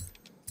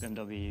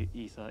 BMW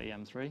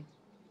E30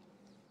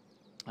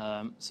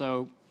 M3.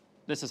 So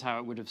this is how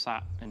it would have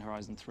sat in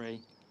Horizon 3.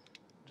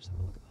 Just have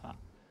a look at that.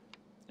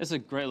 It's a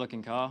great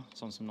looking car.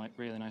 It's on some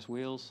really nice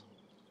wheels.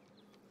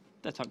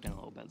 They're tucked in a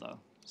little bit though.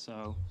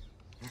 So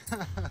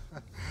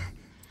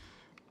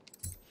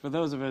for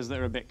those of us that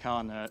are a bit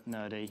car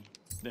nerdy,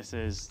 this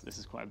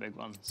is quite a big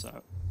one. So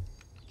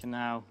you can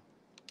now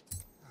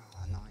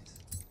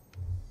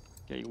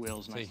get your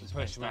wheels nice and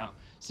spaced out.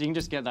 So you can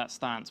just get that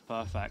stance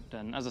perfect.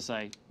 And as I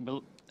say,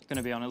 going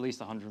to be on at least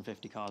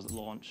 150 cars at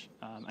launch,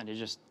 and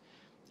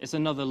it's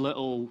another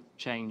little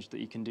change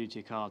that you can do to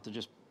your car to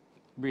just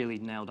really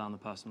nail down the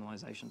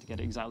personalization to get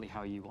it exactly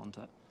how you want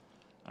it.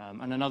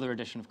 And another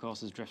addition, of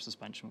course, is drift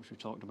suspension, which we've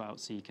talked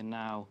about. So you can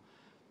now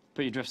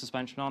put your drift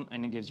suspension on,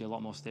 and it gives you a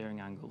lot more steering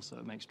angles, so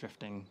it makes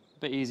drifting a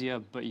bit easier,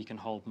 but you can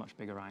hold much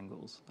bigger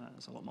angles.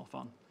 It's a lot more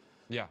fun.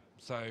 Yeah,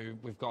 so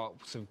we've got,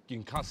 so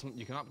you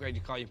can upgrade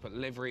your car, you can put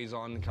liveries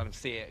on and kind of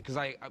see it. Because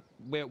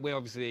we're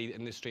obviously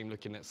in this stream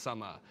looking at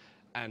summer,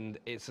 and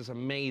it's just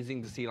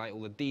amazing to see like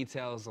all the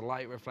details, the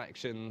light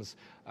reflections.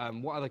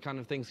 What other kind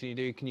of things can you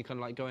do? Can you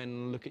kind of like go in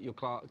and look at your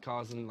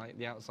cars and like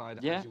the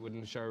outside as you would in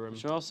the showroom?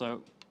 Sure,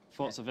 so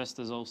Forza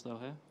Vista's all still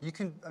here. You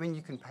can,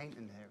 you can paint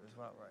in here as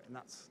well, right? And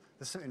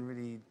there's something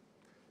really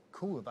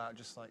cool about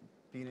just like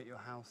being at your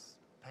house,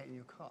 painting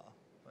your car.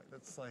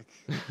 It's like,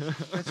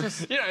 it's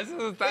just,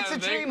 it's a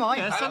dream I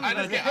have. I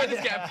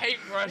just get a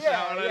paintbrush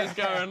out and I just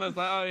go and it's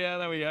like, oh yeah,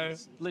 there we go.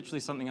 It's literally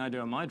something I do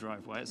on my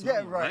driveway. It's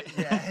normal, right.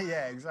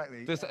 Yeah,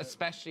 exactly. Just,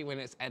 especially when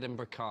it's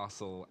Edinburgh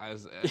Castle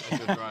as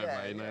a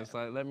driveway, It's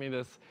like, let me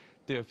just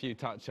do a few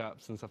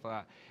touch-ups and stuff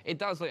like that. It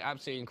does look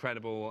absolutely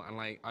incredible, and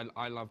like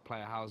I love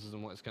player houses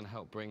and what it's going to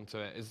help bring to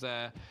it. Is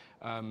there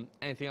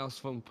anything else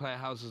from player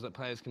houses that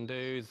players can do?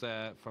 Is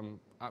there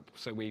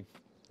so we've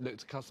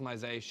looked at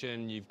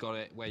customization, you've got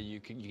it where you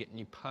get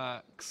new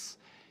perks,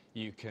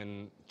 you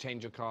can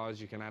change your cars,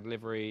 you can add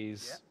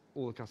liveries,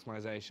 all the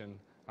customization.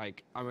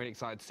 Like, I'm really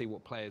excited to see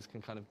what players can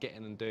kind of get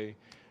in and do.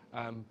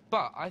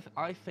 But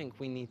I think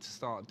we need to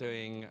start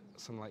doing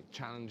some like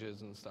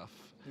challenges and stuff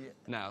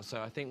now.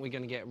 So I think we're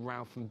going to get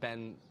Ralph and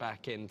Ben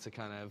back in to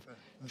kind of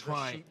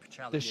try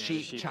the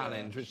sheep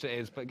challenge, which it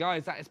is. But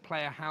guys, that is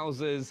player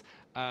houses.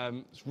 It's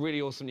a really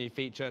awesome new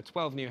feature,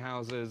 12 new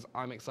houses.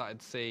 I'm excited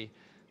to see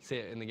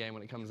it in the game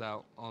when it comes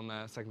out on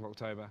 2nd of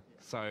October.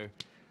 So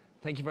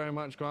thank you very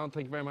much, Grant.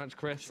 Thank you very much,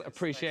 Chris.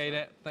 Appreciate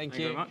it. Thank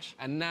you very much.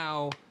 And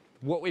now,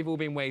 what we've all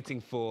been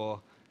waiting for,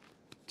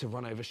 to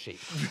run over sheep,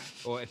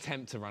 or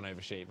attempt to run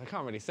over sheep. I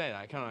can't really say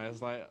that, can I?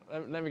 It's like,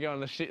 let me go on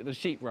the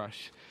sheep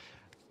rush.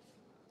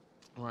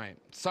 Right,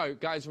 so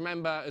guys,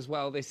 remember as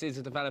well, this is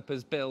a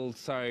developer's build,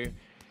 so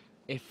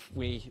if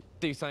we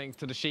do something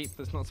to the sheep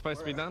that's not supposed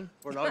to be done,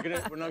 we're not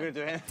gonna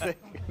do anything.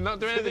 Not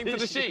do anything to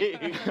the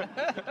sheep.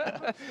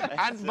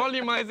 And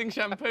volumizing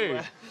shampoo.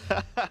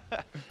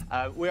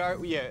 We are,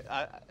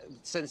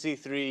 since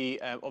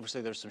E3,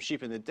 obviously there's some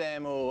sheep in the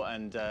demo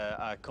and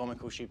a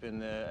comical sheep in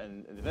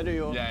the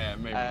video. Yeah,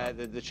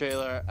 maybe. The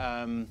trailer,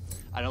 and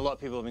a lot of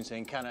people have been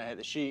saying, "Can I hit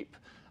the sheep?"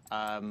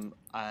 And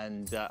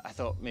I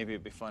thought maybe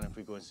it'd be fun if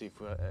we go and see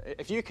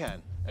if you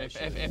can.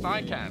 If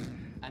I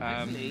can. And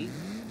hopefully,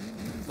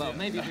 well,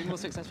 maybe it'll be more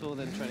successful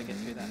than trying to get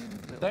through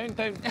that.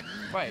 Don't,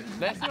 wait,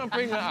 let's not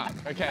bring that up,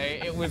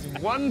 okay? It was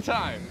one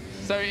time.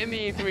 So in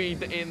the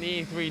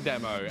E3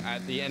 demo,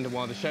 at the end of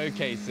one of the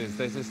showcases,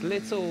 there's this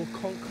little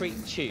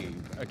concrete tube,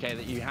 okay,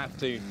 that you have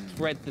to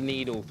thread the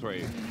needle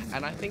through.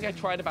 And I think I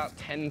tried about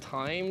 10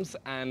 times,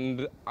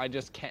 and I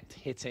just kept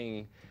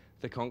hitting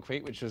the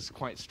concrete, which was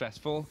quite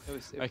stressful. It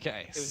was a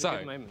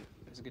good moment.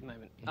 It was a good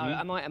moment.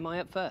 Am I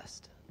up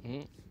first?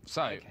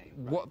 So, okay, right.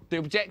 What the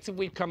objective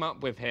we've come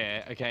up with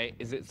here, okay,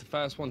 is it's the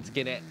first one to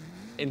get it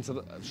into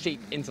the sheep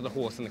into the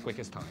horse in the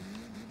quickest time.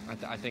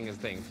 I think is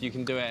the thing. If you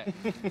can do it,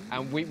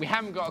 and we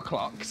haven't got a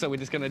clock, so we're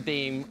just going to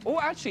deem. Oh,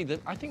 actually,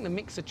 I think the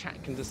mixer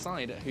chat can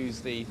decide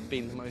who's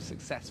been the most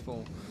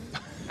successful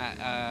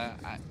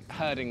at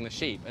herding the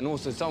sheep. And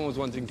also, someone was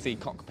wanting to see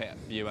cockpit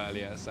view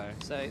earlier, so.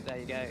 So there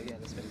you go. Yeah,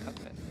 there's been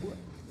cockpit.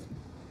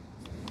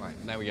 Right,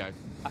 there we go.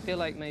 I feel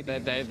like maybe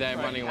they're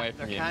running away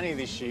from you. They're canny,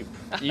 these sheep.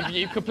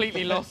 You've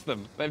completely lost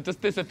them. They've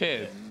just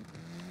disappeared.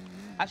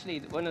 Actually,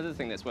 one other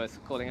thing that's worth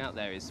calling out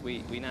there is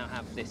we now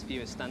have this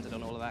view as standard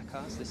on all of our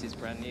cars. This is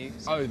brand new.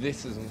 So, oh,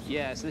 this is...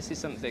 Yeah, so this is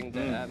something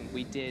that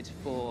we did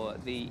for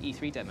the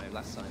E3 demo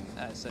last time.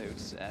 So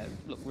it's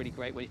looked really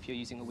great if you're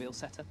using a wheel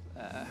setup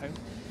at home.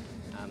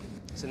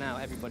 So now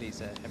everybody's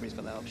got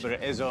that option. But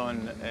it is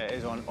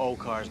on all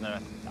cars now.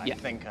 I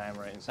think I am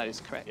right. That is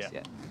correct.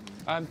 Yeah.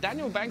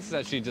 Daniel Banks has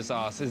actually just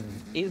asked,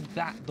 is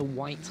that the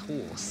white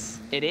horse?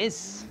 It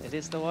is. It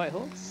is the white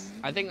horse.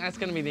 I think that's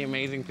going to be the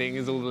amazing thing,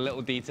 is all the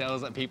little details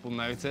that people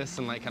notice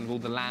and like kind of all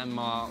the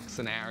landmarks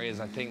and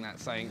areas. I think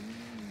that's something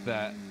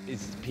that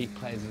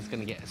players is going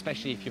to get,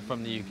 especially if you're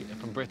from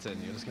from Britain.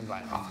 You're just going to be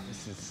like, oh,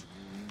 this is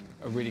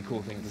a really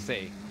cool thing to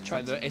see.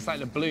 It's like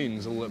the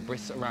balloons all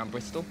around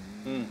Bristol.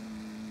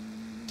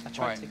 I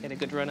tried to get a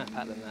good run up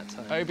at them that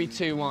time.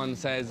 Obi21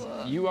 says,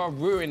 you are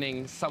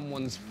ruining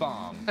someone's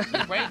farm.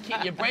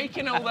 You're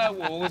breaking all their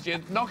walls, you're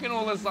knocking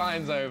all the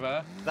signs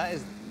over.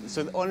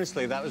 So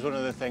honestly, that was one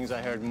of the things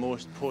I heard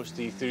most post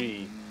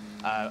E3,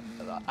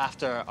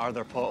 after Are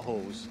There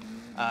Potholes,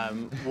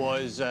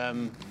 was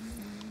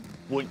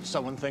would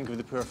someone think of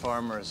the poor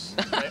farmers?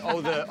 Right?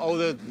 all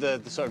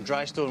the sort of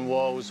dry stone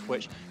walls,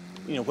 which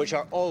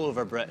are all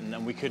over Britain,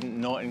 and we couldn't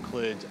not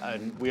include,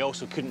 and we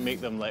also couldn't make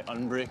them like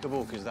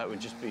unbreakable, because that would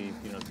just be,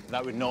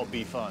 that would not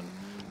be fun.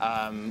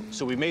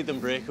 So we made them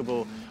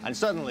breakable, and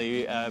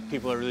suddenly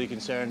people are really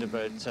concerned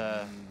about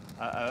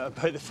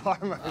the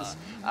farmers.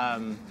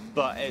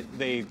 But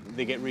they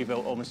get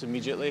rebuilt almost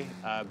immediately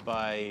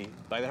by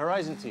the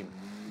Horizon team.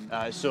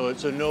 So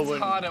no one.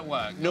 It's hard at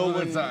work. No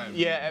one.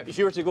 Yeah, if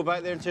you were to go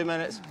back there in 2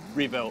 minutes,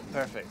 rebuilt,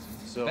 perfect.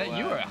 So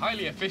you were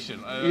highly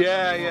efficient.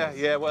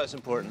 Yeah. Well, it's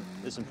important.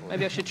 It's important.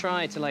 Maybe I should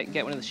try to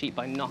get one of the sheep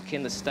by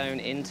knocking the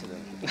stone into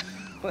them.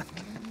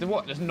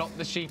 What? Just knock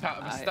the sheep out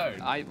of a stone?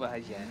 Well,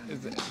 yeah.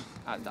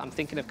 I'm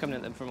thinking of coming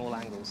at them from all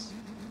angles,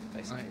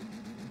 basically. Right.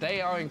 They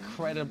are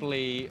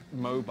incredibly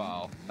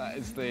mobile. That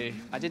is the.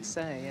 I did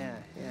say, yeah.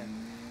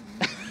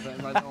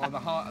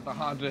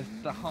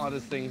 the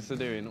hardest things to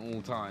do in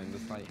all time,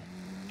 just like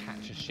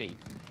catch a sheep.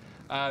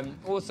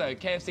 Also,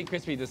 KFC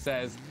Crispy just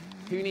says,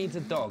 who needs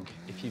a dog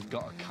if you've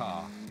got a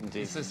car?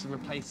 Indeed. It's just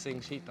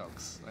replacing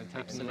sheepdogs. Like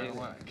taking them out of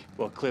work.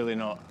 Well, clearly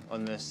not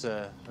on this.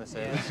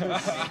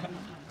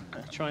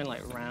 Try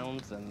and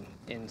round them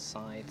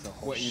inside the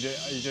horse. What are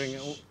you doing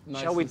it all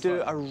nice? Shall we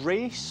do a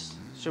race?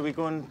 Shall we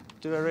go and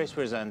do a race?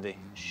 Where's Andy?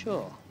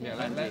 Sure. Yeah,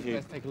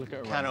 let's take a look at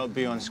a race. Cannot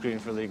be on screen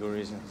for legal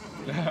reasons.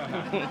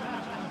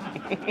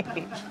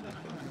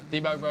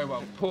 Debo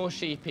Robot, poor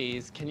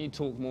sheepies, can you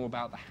talk more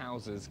about the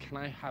houses? Can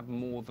I have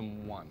more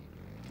than one?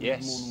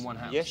 Yes. More than one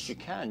house? Yes, you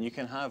can. You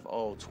can have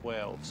all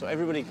 12. So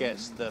everybody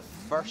gets the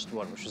first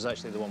one, which was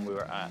actually the one we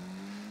were at,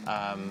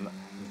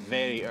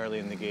 very early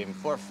in the game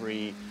for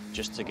free,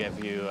 just to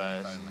give you,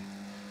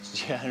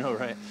 yeah, I know,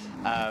 right?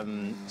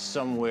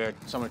 Somewhere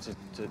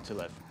to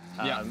live.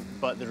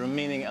 But the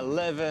remaining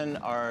 11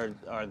 are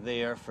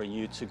there for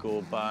you to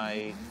go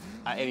buy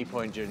at any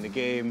point during the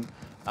game.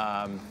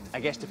 I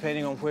guess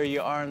depending on where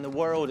you are in the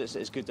world,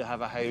 it's good to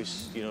have a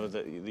house, you know,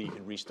 that you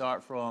can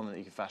restart from, that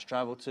you can fast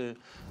travel to,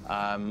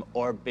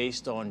 or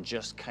based on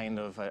just kind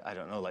of, I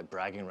don't know, like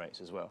bragging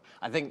rights as well.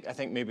 I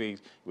think maybe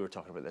we were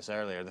talking about this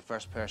earlier, the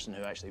first person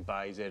who actually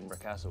buys Edinburgh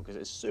Castle, because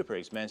it's super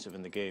expensive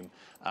in the game,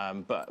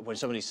 but when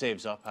somebody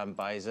saves up and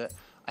buys it,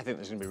 I think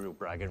there's going to be real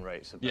bragging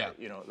rights about,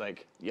 you know,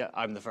 like, yeah,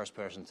 I'm the first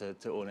person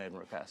to own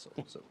Edinburgh Castle.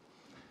 So,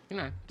 you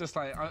know, just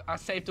like I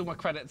saved all my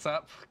credits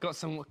up, got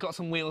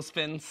some wheel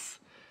spins.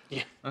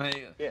 Yeah.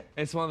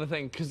 It's one of the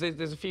things, because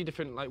there's a few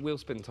different like wheel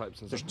spin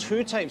types and stuff. There's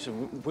 2 types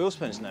of wheel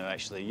spins now,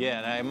 actually,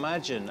 yeah,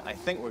 and I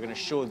think we're going to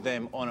show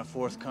them on a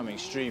forthcoming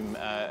stream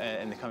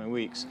in the coming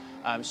weeks.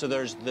 So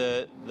there's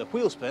the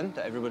wheel spin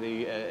that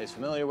everybody is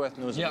familiar with,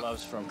 knows and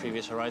loves from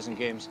previous Horizon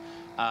games,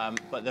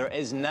 but there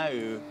is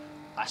now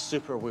a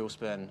super wheel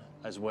spin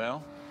as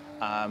well.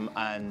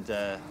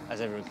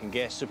 As everyone can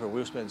guess, super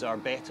wheel spins are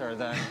better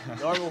than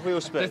normal wheel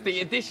spins. Just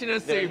the addition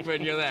of super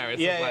and you're there.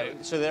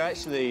 It's so they're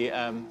actually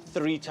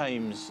 3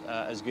 times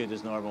as good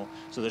as normal.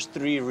 So there's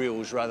 3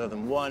 reels rather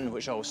than 1,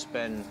 which all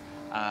spin,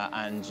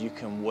 and you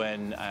can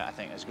win, I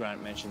think as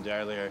Grant mentioned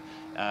earlier,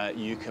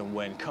 you can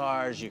win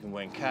cars, you can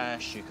win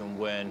cash, you can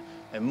win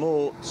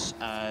emotes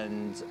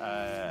and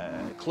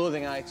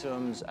clothing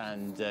items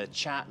and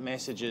chat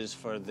messages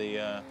for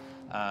the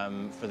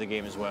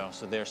game as well.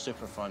 So they're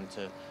super fun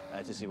to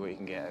see what you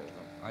can get out of them.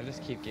 I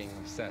just keep getting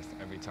obsessed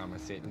every time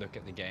I look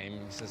at the game.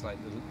 It's just like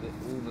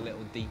all the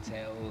little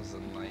details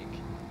and like,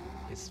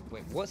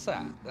 wait, what's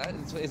that?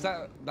 Is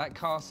that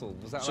castle?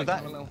 Was that so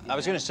like a little? I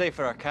was going to say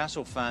for a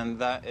castle fan,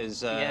 that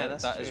is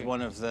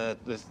one of the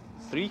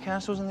 3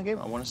 castles in the game,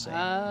 I want to say.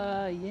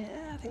 Yeah,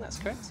 I think that's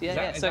correct.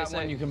 Yeah, is that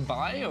one you can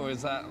buy, or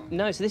is that?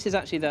 No, so this is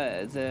actually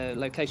the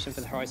location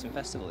for the Horizon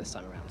Festival this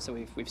time around. So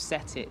we've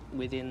set it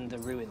within the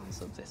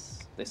ruins of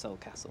this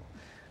old castle,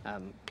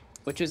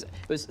 which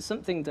was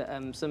something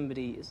that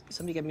somebody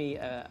gave me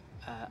a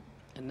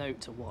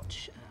note to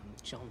watch.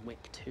 John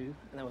Wick 2, and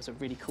there was a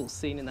really cool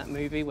scene in that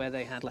movie where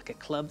they had like a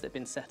club that'd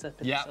been set up.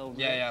 Yeah,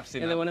 I've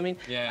seen that. You know what I mean?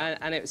 Yeah.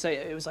 And it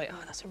was like,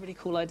 oh, that's a really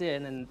cool idea.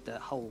 And then the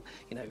whole,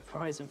 you know,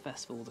 Horizon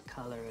Festival, the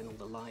colour and all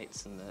the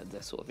lights and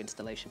the sort of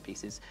installation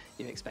pieces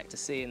you expect to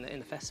see in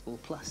the festival,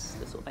 plus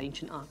the sort of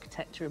ancient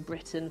architecture of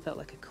Britain felt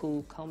like a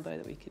cool combo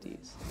that we could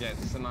use. Yeah,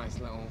 it's a nice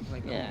little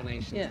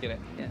combination to get it.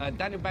 Yeah.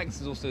 Daniel Banks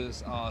has also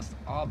asked,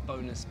 are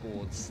bonus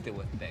boards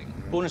still a thing?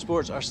 Bonus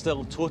boards are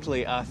still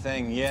totally a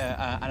thing,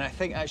 yeah. And I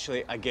think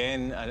actually, again,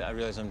 I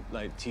realise I'm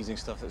like teasing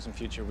stuff that's in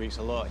future weeks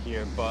a lot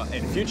here, but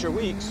in future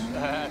weeks,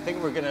 I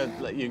think we're going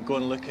to let you go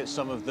and look at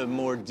some of the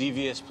more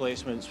devious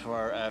placements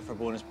for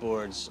bonus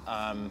boards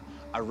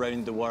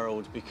around the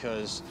world,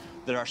 because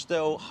there are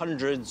still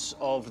hundreds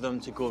of them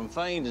to go and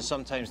find, and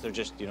sometimes they're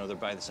just, you know, they're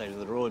by the side of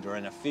the road or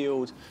in a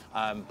field,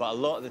 but a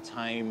lot of the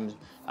time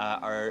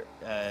our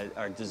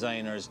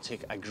designers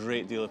take a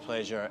great deal of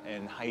pleasure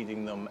in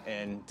hiding them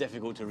in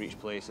difficult to reach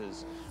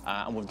places,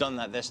 and we've done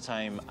that this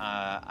time,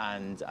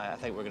 and I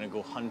think we're going to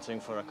go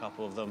hunting for a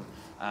couple of them,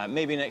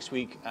 maybe next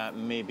week,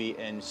 maybe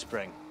in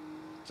spring.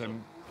 So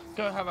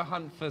go have a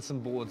hunt for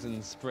some boards in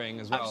the spring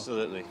as well.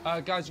 Absolutely.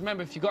 Guys,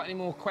 remember, if you've got any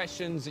more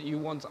questions that you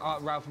want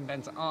Ralph and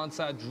Ben to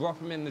answer, drop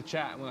them in the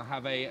chat and we'll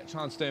have a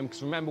chance to do them.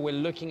 Because remember, we're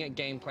looking at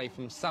gameplay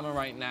from summer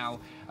right now,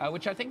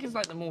 which I think is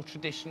like the more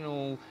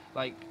traditional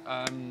like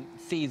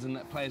season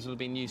that players will have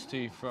been used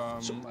to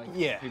from. So, like,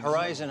 yeah,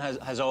 Horizon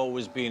has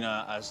always been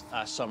a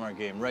summer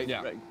game,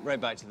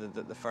 right back to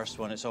the first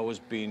one. It's always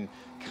been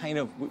kind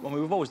of,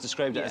 we've always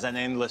described it as an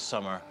endless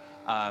summer.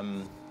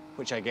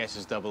 Which I guess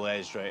is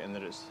double-edged, right? And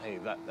that it's, hey,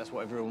 that's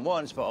what everyone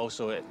wants, but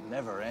also it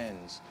never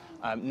ends.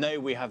 Now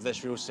we have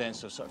this real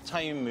sense of sort of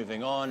time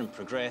moving on and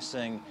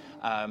progressing,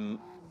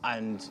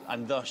 and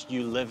thus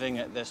you living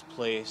at this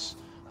place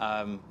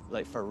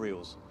like for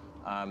reals.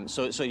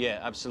 So yeah,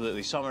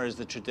 absolutely. Summer is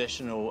the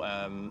traditional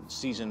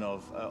season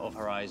of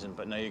Horizon,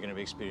 but now you're going to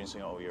be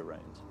experiencing it all year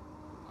round.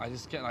 I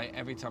just get like,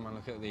 every time I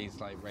look at these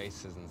like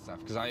races and stuff,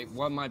 because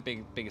one of my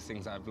biggest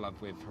things I've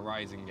loved with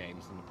Horizon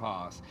games in the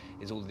past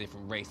is all the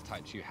different race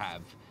types you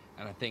have.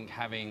 And I think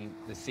having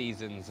the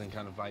seasons and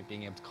kind of like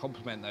being able to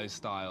complement those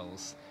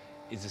styles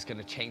is just going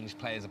to change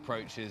players'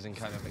 approaches and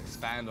kind of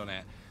expand on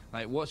it.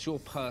 Like, what's your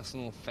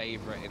personal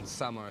favorite in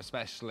summer,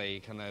 especially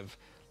kind of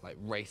like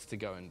race to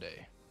go and do?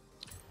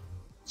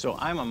 So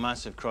I'm a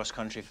massive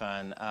cross-country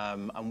fan,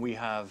 and we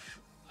have,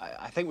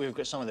 I think we've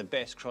got some of the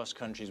best cross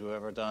countries we've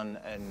ever done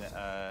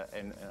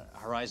in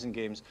Horizon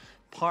games.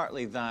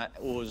 Partly that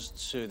owes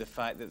to the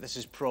fact that this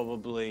is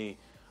probably,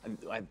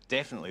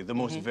 definitely the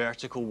most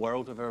vertical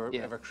world we've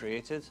ever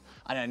created.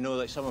 And I know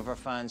that some of our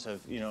fans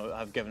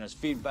have given us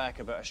feedback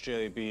about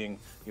Australia being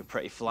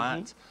pretty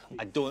flat.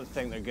 I don't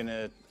think they're going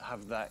to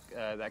have that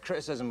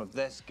criticism of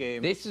this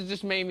game. This has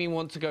just made me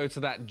want to go to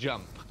that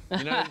jump.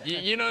 You know,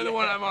 you know the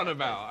one I'm on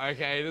about.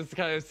 Okay, this is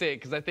kind of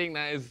sick because I think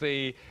that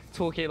is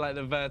talking like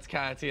the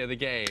verticality of the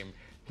game.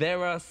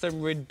 There are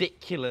some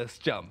ridiculous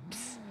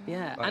jumps.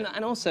 Yeah,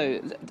 and also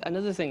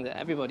another thing that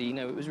everybody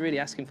was really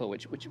asking for,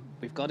 which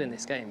we've got in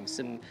this game,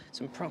 some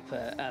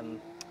proper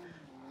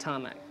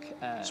tarmac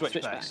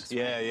switchbacks.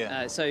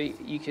 Yeah. So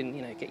you can,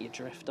 get your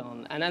drift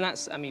on, and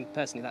that's, I mean,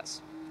 personally,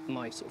 that's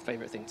my sort of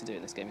favourite thing to do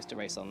in this game is to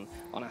race on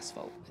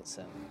asphalt. It's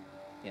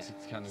it's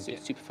kind of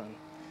super fun.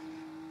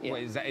 Yeah.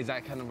 Wait, is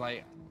that kind of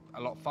like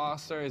a lot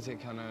faster? Is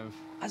it kind of?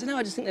 I don't know.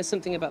 I just think there's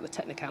something about the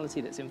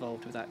technicality that's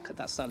involved with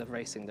that style of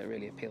racing that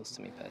really appeals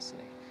to me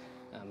personally.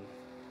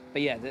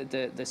 But yeah,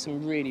 there's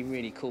some really,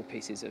 really cool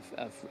pieces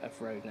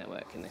of road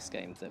network in this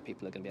game that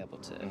people are going to be able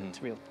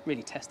to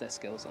really test their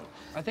skills on.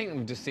 I think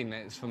we've just seen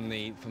that from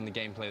the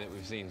gameplay that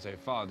we've seen so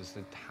far, just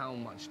how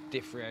much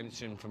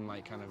differentiation from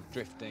like kind of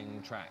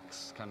drifting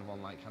tracks, kind of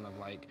on like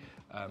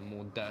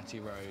more dirty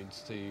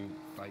roads to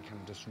like kind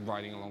of just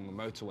riding along the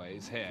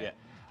motorways here.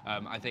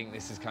 Yeah. I think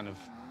this is kind of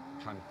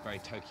very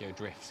Tokyo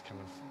Drift,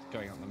 kind of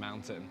going up the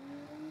mountain.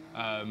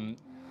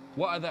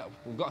 What other?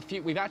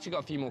 We've actually got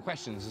a few more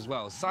questions as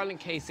well.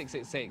 Silent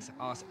K666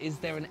 asks, "Is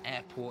there an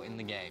airport in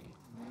the game?"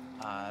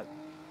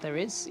 There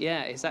is,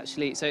 yeah. It's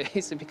actually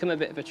it's become a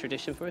bit of a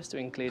tradition for us to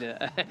include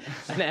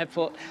an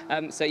airport.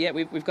 So yeah,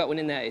 we've got one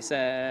in there. It's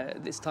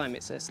this time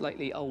it's a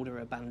slightly older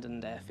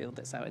abandoned airfield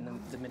that's out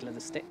in the middle of the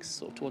sticks,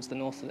 sort of towards the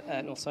north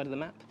side of the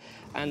map.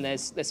 And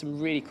there's some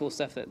really cool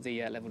stuff that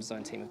the level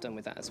design team have done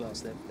with that as well.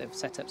 So they've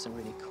set up some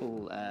really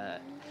cool.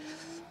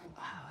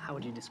 How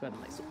would you describe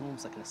it? Like sort of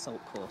almost like an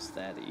assault course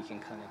there that you can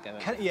kind of go.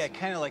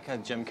 Kind of like a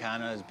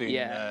gymkhana has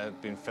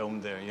been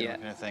filmed there, you know,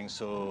 kind of thing.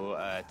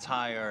 So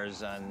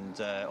tires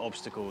and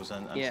obstacles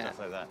and stuff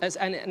like that.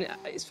 And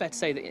it's fair to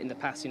say that in the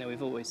past,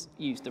 we've always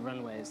used the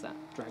runway as that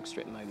drag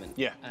strip moment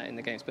in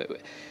the games,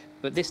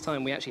 but this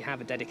time we actually have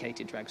a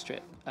dedicated drag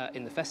strip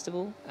in the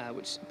festival,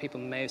 which people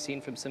may have seen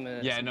from some.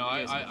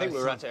 I think we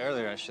were at it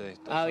earlier actually.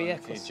 Oh yeah,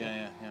 of course.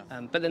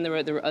 But then there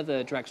are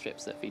other drag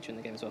strips that feature in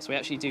the game as well. So we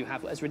actually do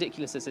have, as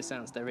ridiculous as this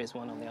sounds, there is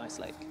one on the ice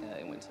lake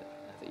in winter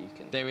that you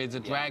can. There is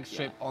a drag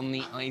strip on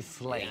the ice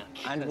lake,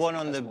 and one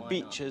on the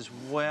beach as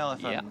well.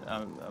 If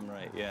I'm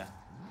right, yeah.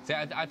 See,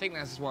 I think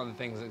that's one of the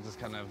things that just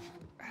kind of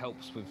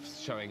helps with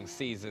showing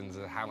seasons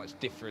and how much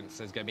difference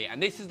there's going to be.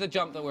 And this is the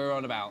jump that we're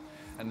on about.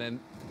 And then,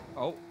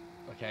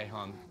 okay,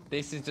 hold on.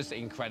 This is just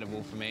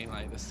incredible for me.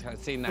 Like, this, I've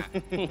seen that.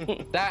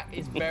 That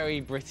is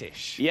very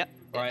British. Yep.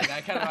 Right,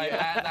 that kind of like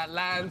that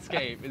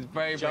landscape is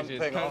very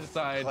British.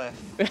 Countryside,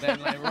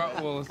 then like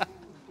rock walls.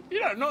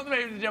 Not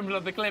maybe jumping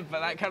off the cliff, but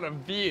that kind of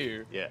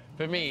view,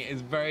 for me,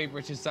 is very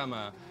British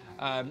summer.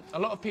 A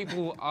lot of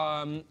people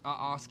are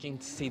asking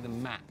to see the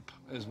map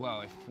as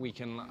well. If we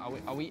can,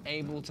 are we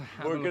able to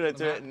have? We're going to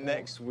do it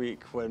next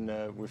week when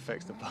we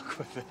fix the bug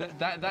with it.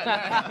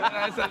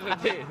 That's such a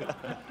thing.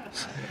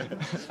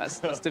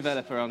 That's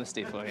developer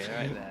honesty for you,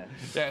 right there.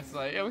 Yeah, it's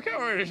like we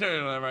can't really show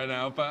you that right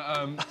now,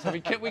 but so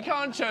we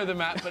can't show the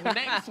map. But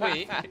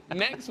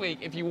next week,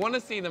 if you want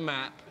to see the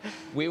map,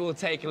 we will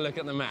take a look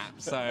at the map.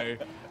 So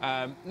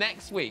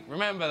next week,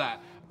 remember that.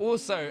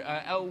 Also,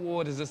 L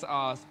Ward has just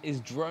asked,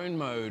 is drone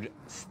mode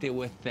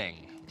still a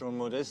thing? Drone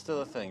mode is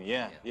still a thing,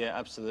 yeah,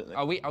 absolutely.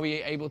 Are we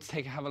able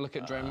to have a look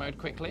at drone mode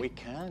quickly? We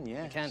can,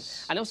 yes. We can.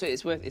 And also,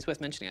 it's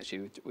worth mentioning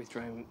actually with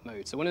drone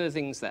mode. So one of the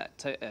things that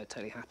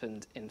totally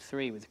happened in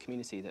 3 with the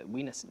community that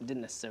we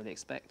didn't necessarily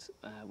expect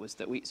was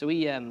that we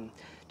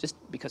just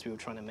because we were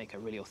trying to make a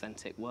really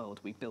authentic world,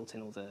 we built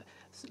in all the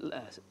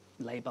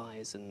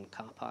lay-bys and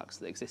car parks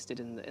that existed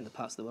in the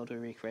parts of the world we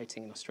were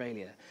recreating in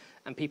Australia,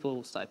 and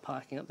people started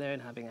parking up there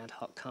and having ad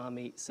hoc car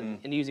meets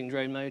and using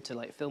drone mode to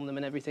like film them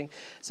and everything.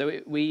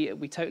 So we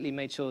totally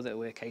made sure that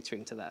we're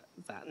catering to that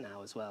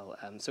now as well.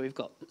 So we've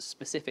got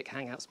specific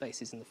hangout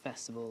spaces in the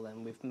festival,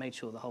 and we've made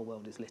sure the whole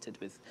world is littered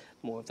with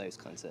more of those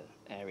kinds of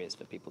areas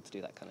for people to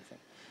do that kind of thing.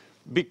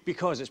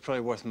 Because it's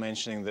probably worth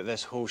mentioning that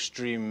this whole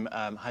stream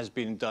has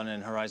been done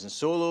in Horizon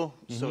Solo.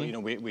 So,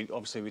 we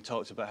obviously we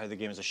talked about how the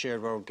game is a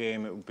shared world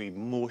game. It would be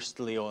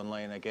mostly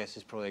online, I guess,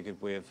 is probably a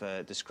good way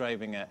of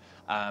describing it.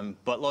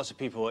 But lots of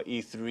people at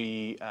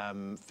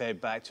E3 fed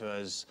back to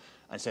us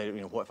and said,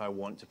 what if I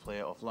want to play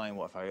it offline?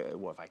 What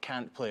if I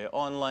can't play it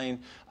online?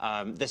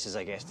 This is,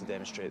 I guess, to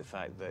demonstrate the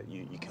fact that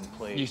you can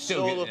play you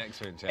still solo get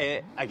the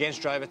experience,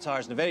 against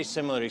Drivatars, and a very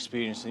similar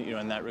experience,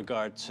 in that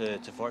regard to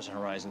Forza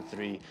Horizon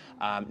 3.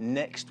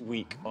 Next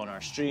week on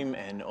our stream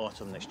in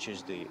autumn, next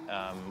Tuesday,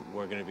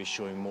 we're going to be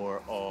showing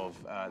more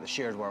of the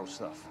shared world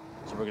stuff.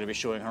 So we're going to be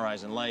showing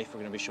Horizon Life.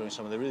 We're going to be showing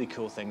some of the really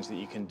cool things that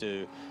you can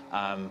do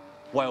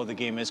while the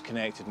game is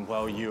connected and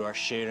while you are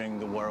sharing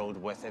the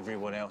world with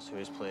everyone else who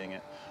is playing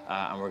it.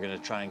 And we're going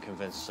to try and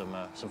convince some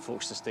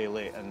folks to stay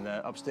late and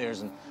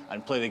upstairs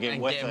and play the game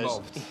and with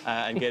us.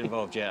 And get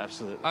involved, yeah,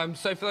 absolutely.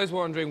 So for those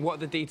wondering, what are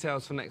the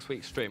details for next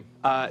week's stream?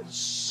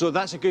 So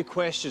that's a good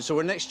question. So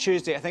we're next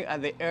Tuesday, I think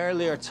at the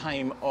earlier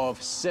time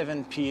of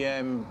 7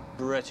 p.m.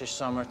 British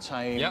summer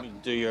time. Yep.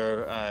 Do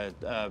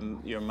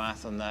your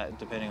math on that,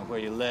 depending on where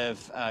you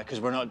live,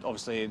 because we're not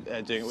obviously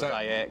doing it with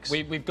IX.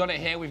 We've got it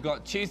here. We've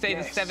got Tuesday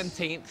the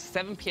 17th,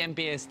 7 p.m.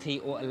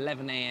 BST or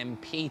 11 a.m.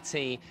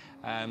 PT.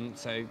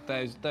 So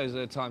those are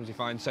the times you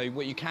find. So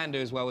what you can do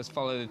as well is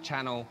follow the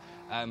channel,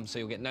 so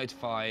you'll get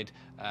notified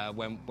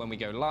when we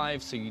go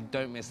live, so you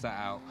don't miss that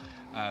out.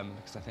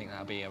 because I think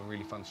that'll be a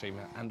really fun stream,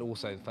 and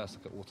also the first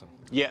look at Autumn.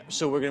 Yeah,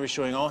 so we're going to be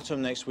showing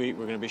Autumn next week.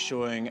 We're going to be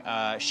showing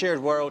Shared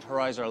World,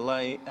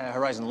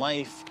 Horizon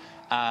Life.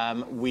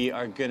 We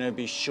are going to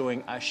be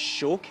showing a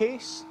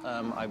showcase,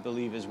 I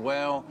believe, as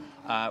well,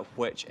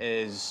 which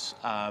is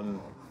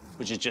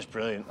just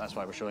brilliant. That's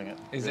why we're showing it.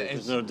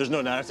 There's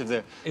no narrative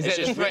there. It's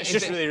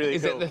just really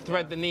Is cool. it the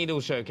Thread the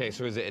Needle showcase,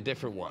 or is it a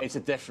different one? It's a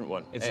different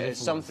one. It's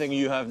something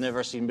you have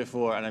never seen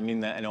before, and I mean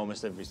that in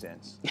almost every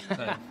sense.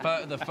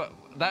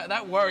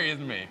 That worries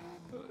me.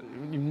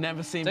 You've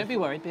never seen. Don't be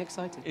worried. Be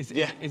excited. Is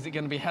it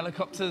going to be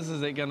helicopters?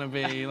 Is it going to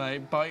be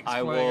like bikes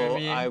flying over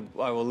you?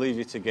 I will leave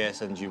you to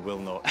guess, and you will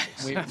not.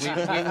 we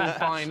will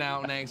find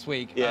out next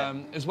week. Yeah.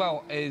 As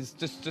well, is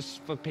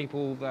just for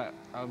people that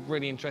are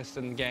really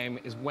interested in the game,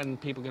 is when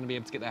people are going to be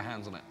able to get their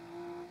hands on it.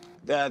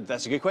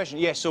 That's a good question.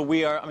 Yeah, so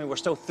we're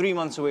still 3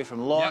 months away from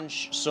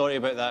launch. Yep. Sorry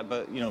about that,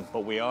 but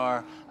we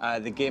are.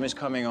 The game is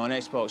coming on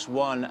Xbox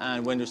One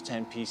and Windows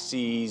 10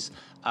 PCs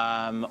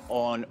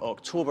on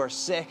October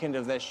 2nd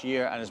of this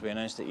year, and as we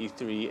announced at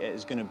E3, it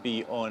is going to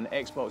be on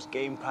Xbox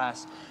Game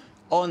Pass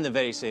on the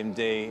very same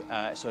day.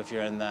 So if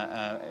you're in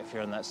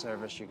that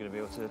service, you're going to be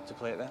able to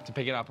play it there. To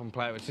pick it up and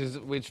play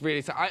it, which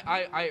really,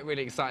 I get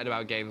really excited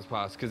about Games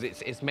Pass because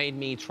it's made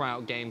me try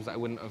out games that I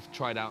wouldn't have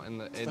tried out in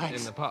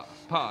the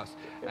past,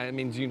 and it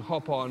means you can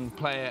hop on,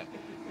 play it.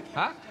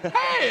 Huh?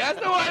 Hey,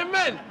 that's not what I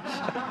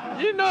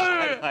meant. You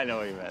know. I know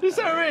what you meant. You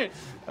know what I mean?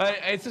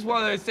 It's just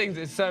one of those things.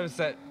 It's a service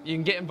that you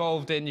can get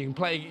involved in. You can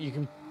play.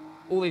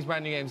 All these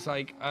brand new games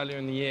like earlier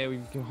in the year.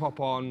 You can hop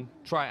on,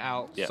 try it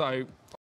out. Yep. So